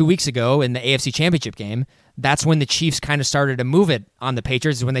remember 2 weeks ago in the AFC Championship game, that's when the Chiefs kind of started to move it on the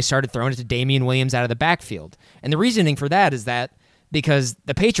Patriots, is when they started throwing it to Damian Williams out of the backfield. And the reasoning for that is that because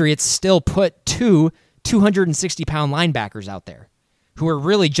the Patriots still put 2 260-pound linebackers out there who are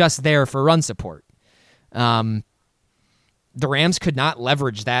really just there for run support. The Rams could not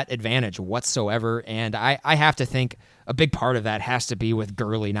leverage that advantage whatsoever, and I have to think a big part of that has to be with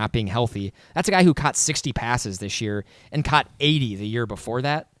Gurley not being healthy. That's a guy who caught 60 passes this year and caught 80 the year before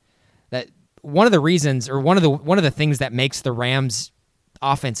that. That one of the reasons, or one of the things that makes the Rams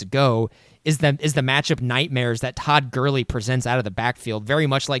offense go is the matchup nightmares that Todd Gurley presents out of the backfield, very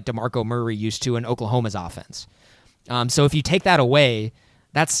much like DeMarco Murray used to in Oklahoma's offense. So if you take that away,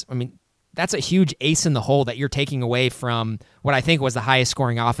 that's a huge ace in the hole that you're taking away from what I think was the highest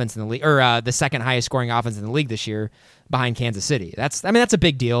scoring offense in the league, or the second highest scoring offense in the league this year, behind Kansas City. That's a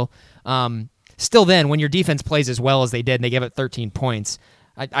big deal. Still, then when your defense plays as well as they did, and they give it 13 points,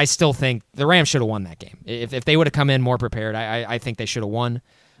 I still think the Rams should have won that game. If they would have come in more prepared, I think they should have won.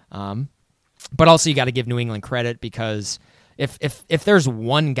 But also, you got to give New England credit, because if there's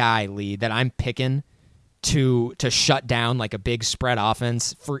one guy, Lee, that I'm picking to shut down like a big spread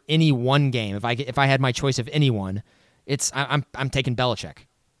offense for any one game, if I had my choice of anyone, I'm taking Belichick.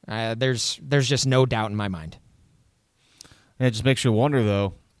 There's just no doubt in my mind. And it just makes you wonder,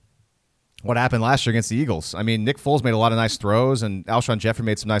 though, what happened last year against the Eagles. I mean, Nick Foles made a lot of nice throws, and Alshon Jeffrey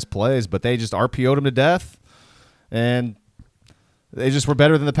made some nice plays, but they just RPO'd him to death, and they just were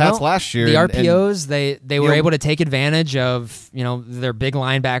better than the Pats last year. The RPOs, they were able to take advantage of their big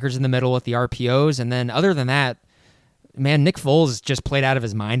linebackers in the middle with the RPOs, and then other than that, man, Nick Foles just played out of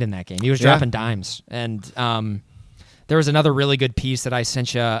his mind in that game. He was dropping dimes. And there was another really good piece that I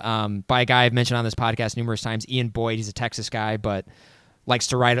sent you by a guy I've mentioned on this podcast numerous times, Ian Boyd. He's a Texas guy, but likes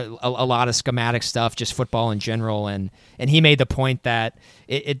to write a lot of schematic stuff, just football in general. And he made the point that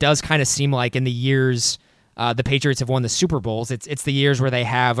it does kind of seem like in the years the Patriots have won the Super Bowls, it's the years where they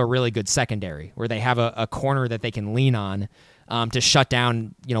have a really good secondary, where they have a corner that they can lean on to shut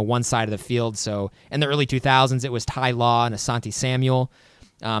down one side of the field. So in the early 2000s, it was Ty Law and Asante Samuel.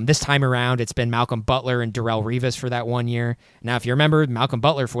 This time around, it's been Malcolm Butler and Darrelle Revis for that 1 year. Now, if you remember, Malcolm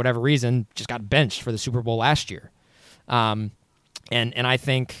Butler, for whatever reason, just got benched for the Super Bowl last year. And I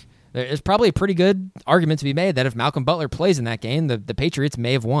think there's probably a pretty good argument to be made that if Malcolm Butler plays in that game, the Patriots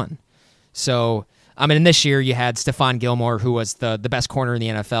may have won. So, in this year, you had Stephon Gilmore, who was the best corner in the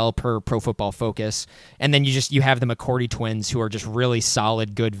NFL per Pro Football Focus. And then you have the McCourty twins, who are just really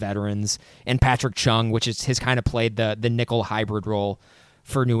solid, good veterans. And Patrick Chung, which is his kind of played the nickel hybrid role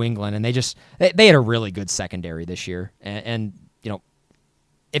for New England, and they had a really good secondary this year. And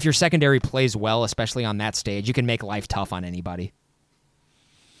if your secondary plays well, especially on that stage, you can make life tough on anybody.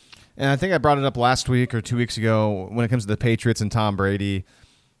 And I think I brought it up last week or 2 weeks ago when it comes to the Patriots and Tom Brady.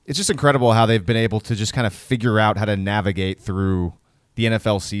 It's just incredible how they've been able to just kind of figure out how to navigate through the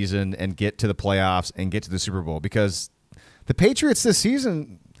NFL season and get to the playoffs and get to the Super Bowl, because the Patriots this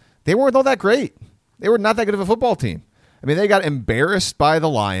season, they weren't all that great. They were not that good of a football team. I mean, they got embarrassed by the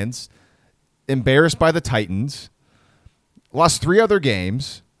Lions, embarrassed by the Titans, lost 3 other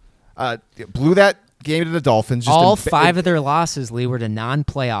games, blew that game to the Dolphins. All 5 of their losses, Lee, were to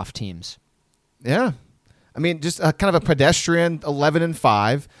non-playoff teams. Yeah. I mean, just kind of a pedestrian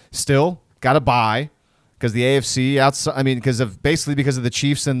 11-5. Still got a bye because the AFC outside. I mean, because of the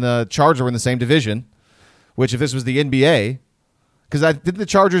Chiefs and the Chargers were in the same division. Which, if this was the NBA. Because did the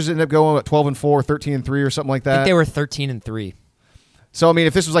Chargers end up going at 12-4, 13-3, or something like that? I think they were 13-3. So I mean,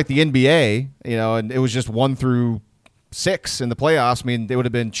 if this was like the NBA, and it was just 1 through 6 in the playoffs, I mean, they would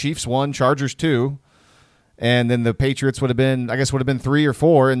have been Chiefs 1, Chargers 2, and then the Patriots would have been 3 or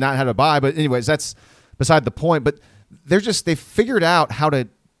 4 and not had a bye. But anyways, that's beside the point. But they figured out how to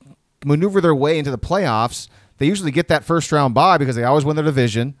maneuver their way into the playoffs. They usually get that first round bye because they always win their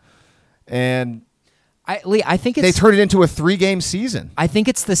division, and Lee, I think they turn it into a 3-game season. I think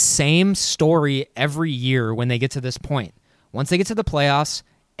it's the same story every year when they get to this point. Once they get to the playoffs,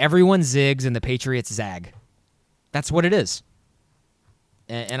 everyone zigs and the Patriots zag. That's what it is.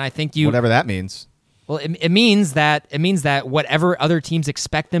 And I think whatever that means. Well, it means that whatever other teams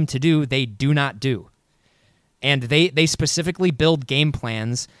expect them to do, they do not do. And they specifically build game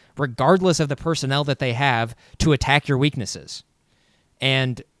plans, regardless of the personnel that they have, to attack your weaknesses.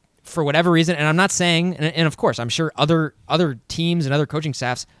 And for whatever reason, and I'm not saying, and of course, I'm sure other teams and other coaching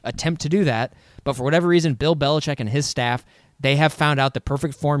staffs attempt to do that, but for whatever reason, Bill Belichick and his staff, they have found out the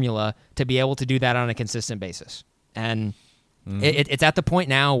perfect formula to be able to do that on a consistent basis. And it's at the point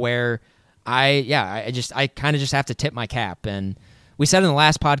now where I kind of just have to tip my cap. And we said in the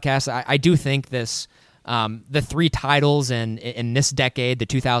last podcast, I do think this, the 3 titles in this decade, the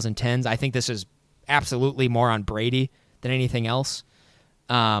 2010s, I think this is absolutely more on Brady than anything else.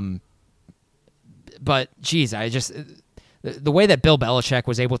 But geez, the way that Bill Belichick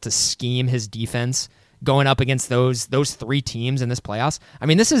was able to scheme his defense going up against those 3 teams in this playoffs. I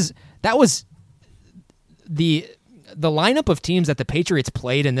mean, that was the lineup of teams that the Patriots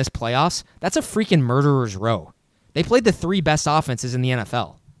played in this playoffs. That's a freaking murderer's row. They played the 3 best offenses in the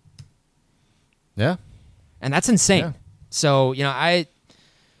NFL. Yeah. And that's insane. Yeah. So, I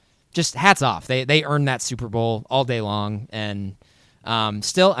just hats off. They earned that Super Bowl all day long. And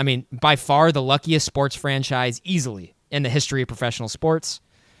still, I mean, by far the luckiest sports franchise easily in the history of professional sports.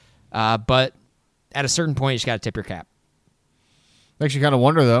 But at a certain point, you just got to tip your cap. Makes you kind of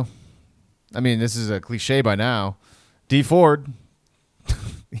wonder, though. I mean, this is a cliche by now. D Ford,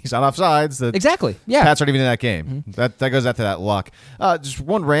 he's on offsides. Exactly. Yeah. Pats aren't even in that game. Mm-hmm. That goes out to that luck. Just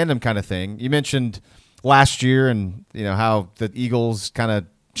one random kind of thing. You mentioned last year and how the Eagles kind of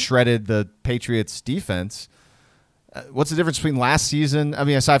shredded the Patriots defense. What's the difference between last season? I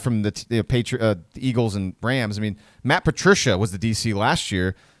mean, aside from the Eagles and Rams, I mean, Matt Patricia was the DC last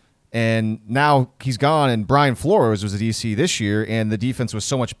year, and now he's gone, and Brian Flores was the DC this year, and the defense was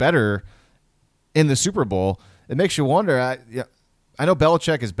so much better in the Super Bowl. It makes you wonder. I know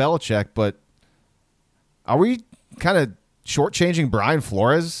Belichick is Belichick, but are we kind of shortchanging Brian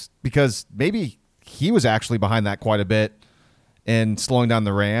Flores? Because maybe he was actually behind that quite a bit in slowing down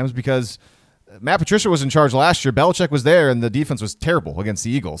the Rams, because Matt Patricia was in charge last year. Belichick was there, and the defense was terrible against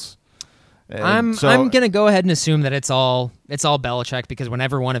the Eagles. I'm going to go ahead and assume that it's all Belichick, because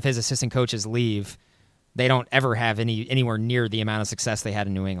whenever one of his assistant coaches leave, They don't ever have anywhere near the amount of success they had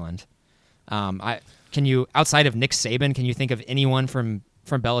in New England. Can you, outside of Nick Saban, can you think of anyone from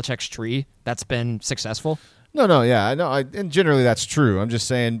Belichick's tree that's been successful? No, yeah, I know, and generally that's true. I'm just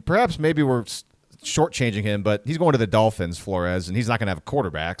saying, perhaps maybe we're shortchanging him, but he's going to the Dolphins, Flores, and he's not going to have a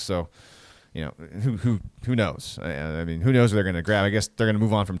quarterback, so who knows? I mean, who knows who they're going to grab? I guess they're going to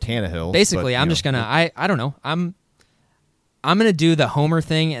move on from Tannehill. Basically, I'm just gonna. I don't know. I'm gonna do the Homer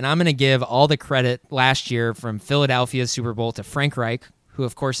thing, and I'm gonna give all the credit last year from Philadelphia's Super Bowl to Frank Reich, who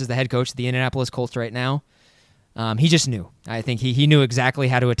of course is the head coach of the Indianapolis Colts right now. He just knew. I think he knew exactly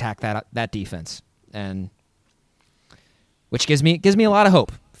how to attack that defense, and which gives me a lot of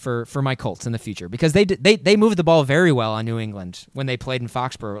hope for my Colts in the future, because they moved the ball very well on New England when they played in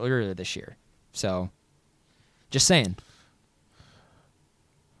Foxborough earlier this year. So, just saying.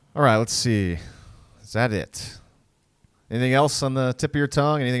 All right, let's see. Is that it? Anything else on the tip of your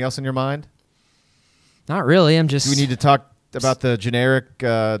tongue? Anything else in your mind? Not really. I'm just. Do we need to talk about the generic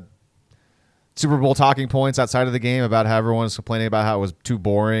Super Bowl talking points outside of the game about how everyone's complaining about how it was too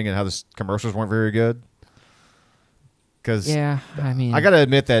boring and how the commercials weren't very good? Because yeah, I mean, I got to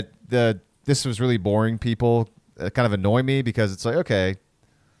admit that this was really boring. People kind of annoy me, because it's like, okay,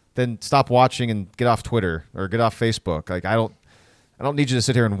 then stop watching and get off Twitter or get off Facebook. Like, I don't need you to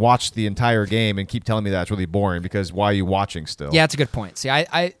sit here and watch the entire game and keep telling me that it's really boring, because why are you watching still? Yeah, that's a good point. See,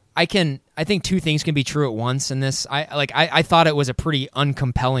 I think two things can be true at once in this. I thought it was a pretty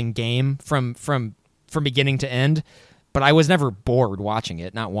uncompelling game from beginning to end, but I was never bored watching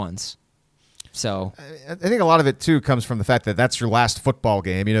it, not once. So I think a lot of it too comes from the fact that that's your last football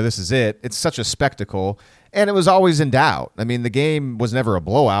game. This is it. It's such a spectacle, and it was always in doubt. I mean, the game was never a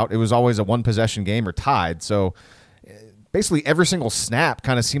blowout. It was always a one-possession game or tied. So basically every single snap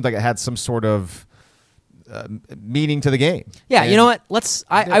kind of seemed like it had some sort of meaning to the game. Yeah, you know what?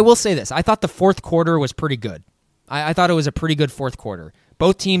 I will say this. I thought the fourth quarter was pretty good. I thought it was a pretty good fourth quarter.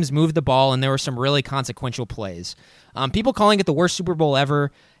 Both teams moved the ball, and there were some really consequential plays. People calling it the worst Super Bowl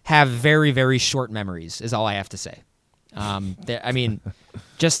ever have very, very short memories, is all I have to say. I mean,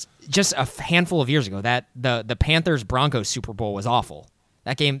 just a handful of years ago, that the Panthers-Broncos Super Bowl was awful.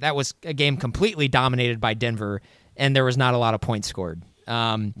 That was a game completely dominated by Denver, and there was not a lot of points scored.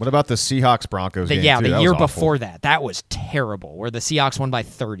 What about the Seahawks-Broncos game? Yeah, too? the year before that was terrible, where the Seahawks won by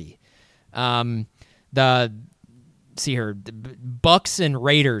 30. The Bucks and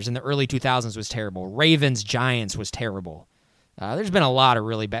Raiders in the early 2000s was terrible. Ravens Giants was terrible. There's been a lot of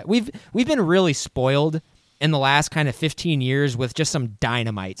really bad. We've been really spoiled in the last kind of 15 years with just some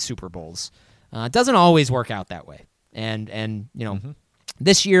dynamite Super Bowls. It doesn't always work out that way, and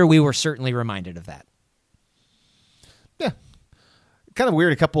this year we were certainly reminded of that. Yeah, kind of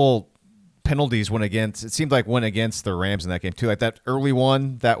weird. A couple penalties went against. It seemed like went against the Rams in that game too. Like that early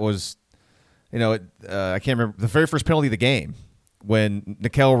one that was. I can't remember the very first penalty of the game when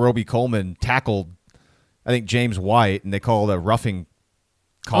Nickel Roby-Coleman tackled, I think, James White, and they called a roughing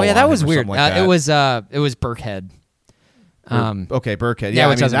call. Oh yeah, that was weird. Like that. It was Burkhead. Okay, Burkhead. Yeah, I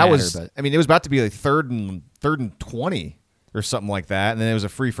which mean, doesn't that matter, was. but. I mean, it was about to be like third and 20 or something like that, and then it was a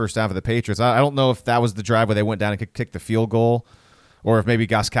free first down for the Patriots. I don't know if that was the drive where they went down and kicked the field goal, or if maybe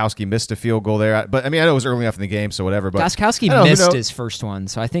Gostkowski missed a field goal there. But I mean, I know it was early enough in the game, so whatever. But Gostkowski missed his first one,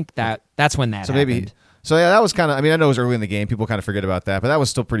 so I think that's when that happened. So yeah, that was kind of. I mean, I know it was early in the game. People kind of forget about that, but that was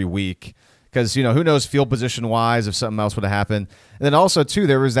still pretty weak because who knows field position wise if something else would have happened. And then also too,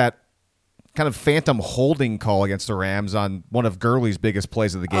 there was that kind of phantom holding call against the Rams on one of Gurley's biggest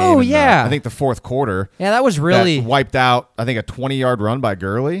plays of the game. Oh yeah, I think the fourth quarter. Yeah, that was really that wiped out. I think a 20-yard run by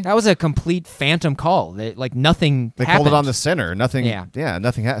Gurley. That was a complete phantom call. Nothing. They happened. called it on the center. Nothing. Yeah,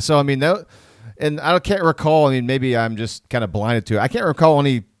 nothing. So I mean, and I can't recall. I mean, maybe I'm just kind of blinded to it. I can't recall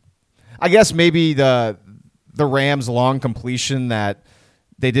any. I guess maybe the Rams' long completion that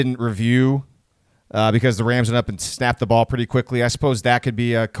they didn't review. Because the Rams went up and snapped the ball pretty quickly. I suppose that could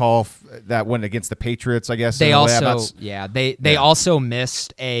be a call that went against the Patriots, I guess. They also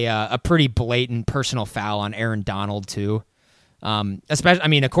missed a pretty blatant personal foul on Aaron Donald too. Especially, I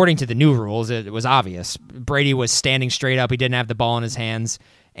mean, according to the new rules, it was obvious. Brady was standing straight up. He didn't have the ball in his hands,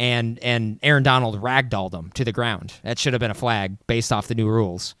 and Aaron Donald ragdolled him to the ground. That should have been a flag based off the new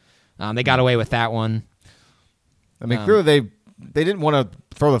rules. They got away with that one. I mean, clearly they didn't want to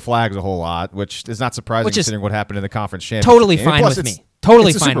throw the flags a whole lot, which is not surprising considering what happened in the conference championship. Totally fine with me.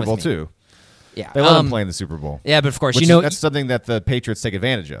 Totally fine with me. It's the Super Bowl too. Yeah, they let them play in the Super Bowl. Yeah, but of course, that's something that the Patriots take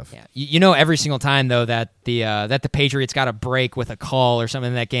advantage of. Yeah, every single time though that the Patriots got a break with a call or something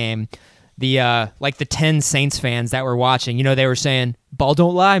in that game, the 10 Saints fans that were watching, they were saying, "Ball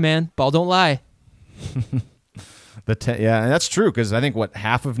don't lie, man. Ball don't lie." Yeah, and that's true because I think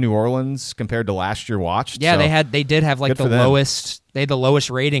half of New Orleans compared to last year watched. Yeah, so they did have like good the for them. lowest. They had the lowest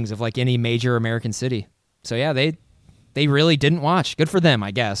ratings of like any major American city. So yeah, they really didn't watch. Good for them,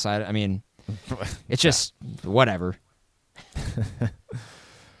 I guess. I mean, it's just whatever.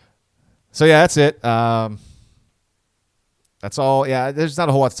 So yeah, that's it. That's all. Yeah, there's not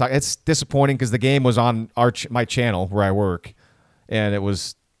a whole lot to talk. It's disappointing because the game was on my channel where I work, and it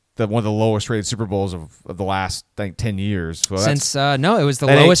was one of the lowest rated Super Bowls of the last, I think, 10 years. So It was the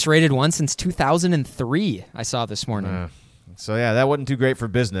lowest rated one since 2003. I saw this morning. So yeah, that wasn't too great for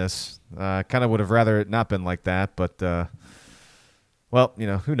business. Kind of would have rather it not been like that, but well,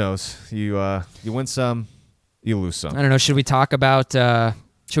 who knows? You win some, you lose some. I don't know. Should we talk about that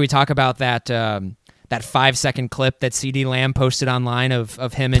 5-second clip that CD Lamb posted online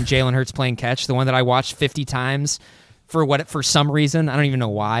of him and Jalen Hurts playing catch? The one that I watched 50 times for some reason. I don't even know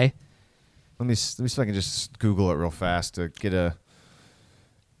why. Let me see if I can just Google it real fast to get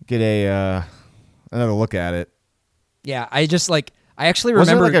another look at it. Yeah, I actually Was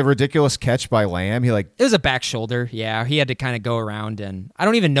remember it like a ridiculous catch by Lamb? it was a back shoulder. Yeah, he had to kind of go around, and I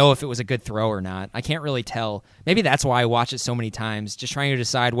don't even know if it was a good throw or not. I can't really tell. Maybe that's why I watch it so many times, just trying to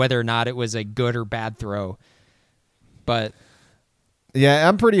decide whether or not it was a good or bad throw. But yeah,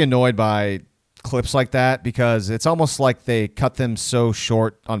 I'm pretty annoyed by clips like that because it's almost like they cut them so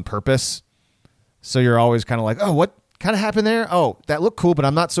short on purpose. So you're always kind of like, oh, what kind of happened there? Oh, that looked cool, but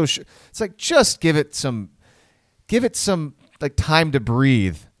I'm not so sure. It's like, just give it some like time to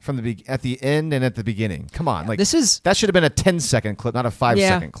breathe at the end and at the beginning. Come on, like that should have been a 10-second clip, not a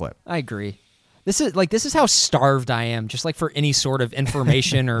 5-second clip. I agree. This is how starved I am, just like for any sort of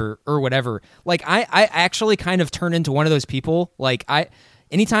information or whatever. Like I actually kind of turn into one of those people. Like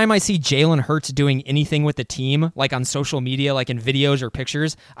anytime I see Jalen Hurts doing anything with the team, like on social media, like in videos or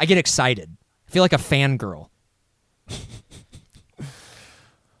pictures, I get excited. I feel like a fangirl.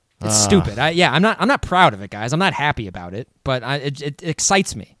 It's stupid. I'm not proud of it, guys. I'm not happy about it, but it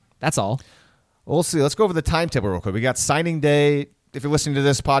excites me. That's all. We'll see. Let's go over the timetable real quick. We got signing day. If you're listening to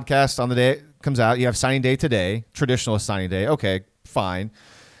this podcast on the day it comes out, you have signing day today, traditional signing day. Okay, fine.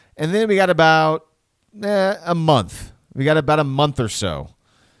 And then we got about a month. We got about a month or so,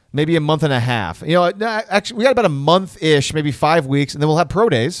 maybe a month and a half. Actually, we got about a month-ish, maybe 5 weeks, and then we'll have pro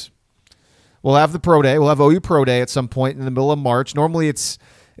days. We'll have the pro day. We'll have OU pro day at some point in the middle of March. Normally it's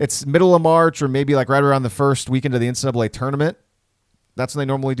middle of March or maybe like right around the first weekend of the NCAA tournament. That's when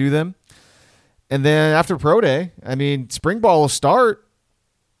they normally do them. And then after pro day, spring ball will start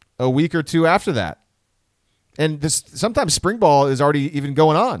a week or two after that. And sometimes spring ball is already even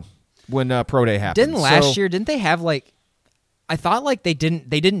going on when pro day happens. Didn't last year, didn't they have like, I thought like they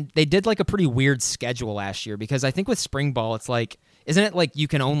did like a pretty weird schedule last year because I think with spring ball, it's like, isn't it like you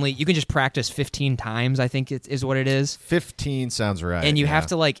can just practice 15 times, I think it is what it is. 15 sounds right. And you have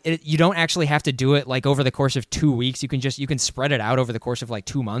to you don't actually have to do it like over the course of 2 weeks. You can spread it out over the course of like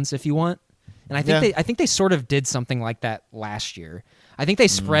 2 months if you want. And I think they sort of did something like that last year. I think they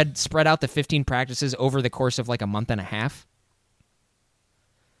spread out the 15 practices over the course of like a month and a half.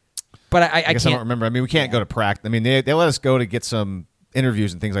 But I guess can't, I don't remember. They can't go to practice. They let us go to get some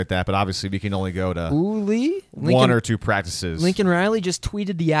interviews and things like that, but obviously we can only go to one or two practices. Lincoln Riley just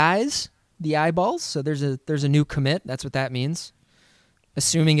tweeted the eyeballs. So there's a new commit. That's what that means.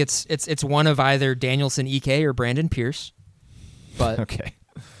 Assuming it's one of either Danielson Ike or Brandon Pierce. But okay,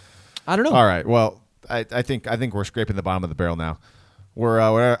 I don't know. All right. Well, I think we're scraping the bottom of the barrel now. We're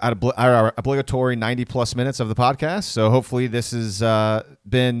at our obligatory 90+ minutes of the podcast. So hopefully this has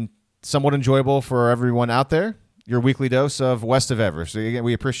been somewhat enjoyable for everyone out there. Your weekly dose of West of Everest. So again,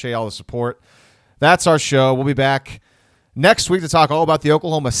 we appreciate all the support. That's our show. We'll be back next week to talk all about the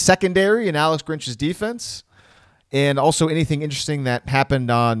Oklahoma secondary and Alex Grinch's defense, and also anything interesting that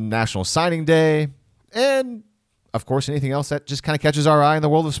happened on National Signing Day, and of course anything else that just kind of catches our eye in the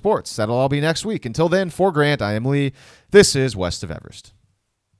world of sports. That'll all be next week. Until then, for Grant, I am Lee. This is West of Everest.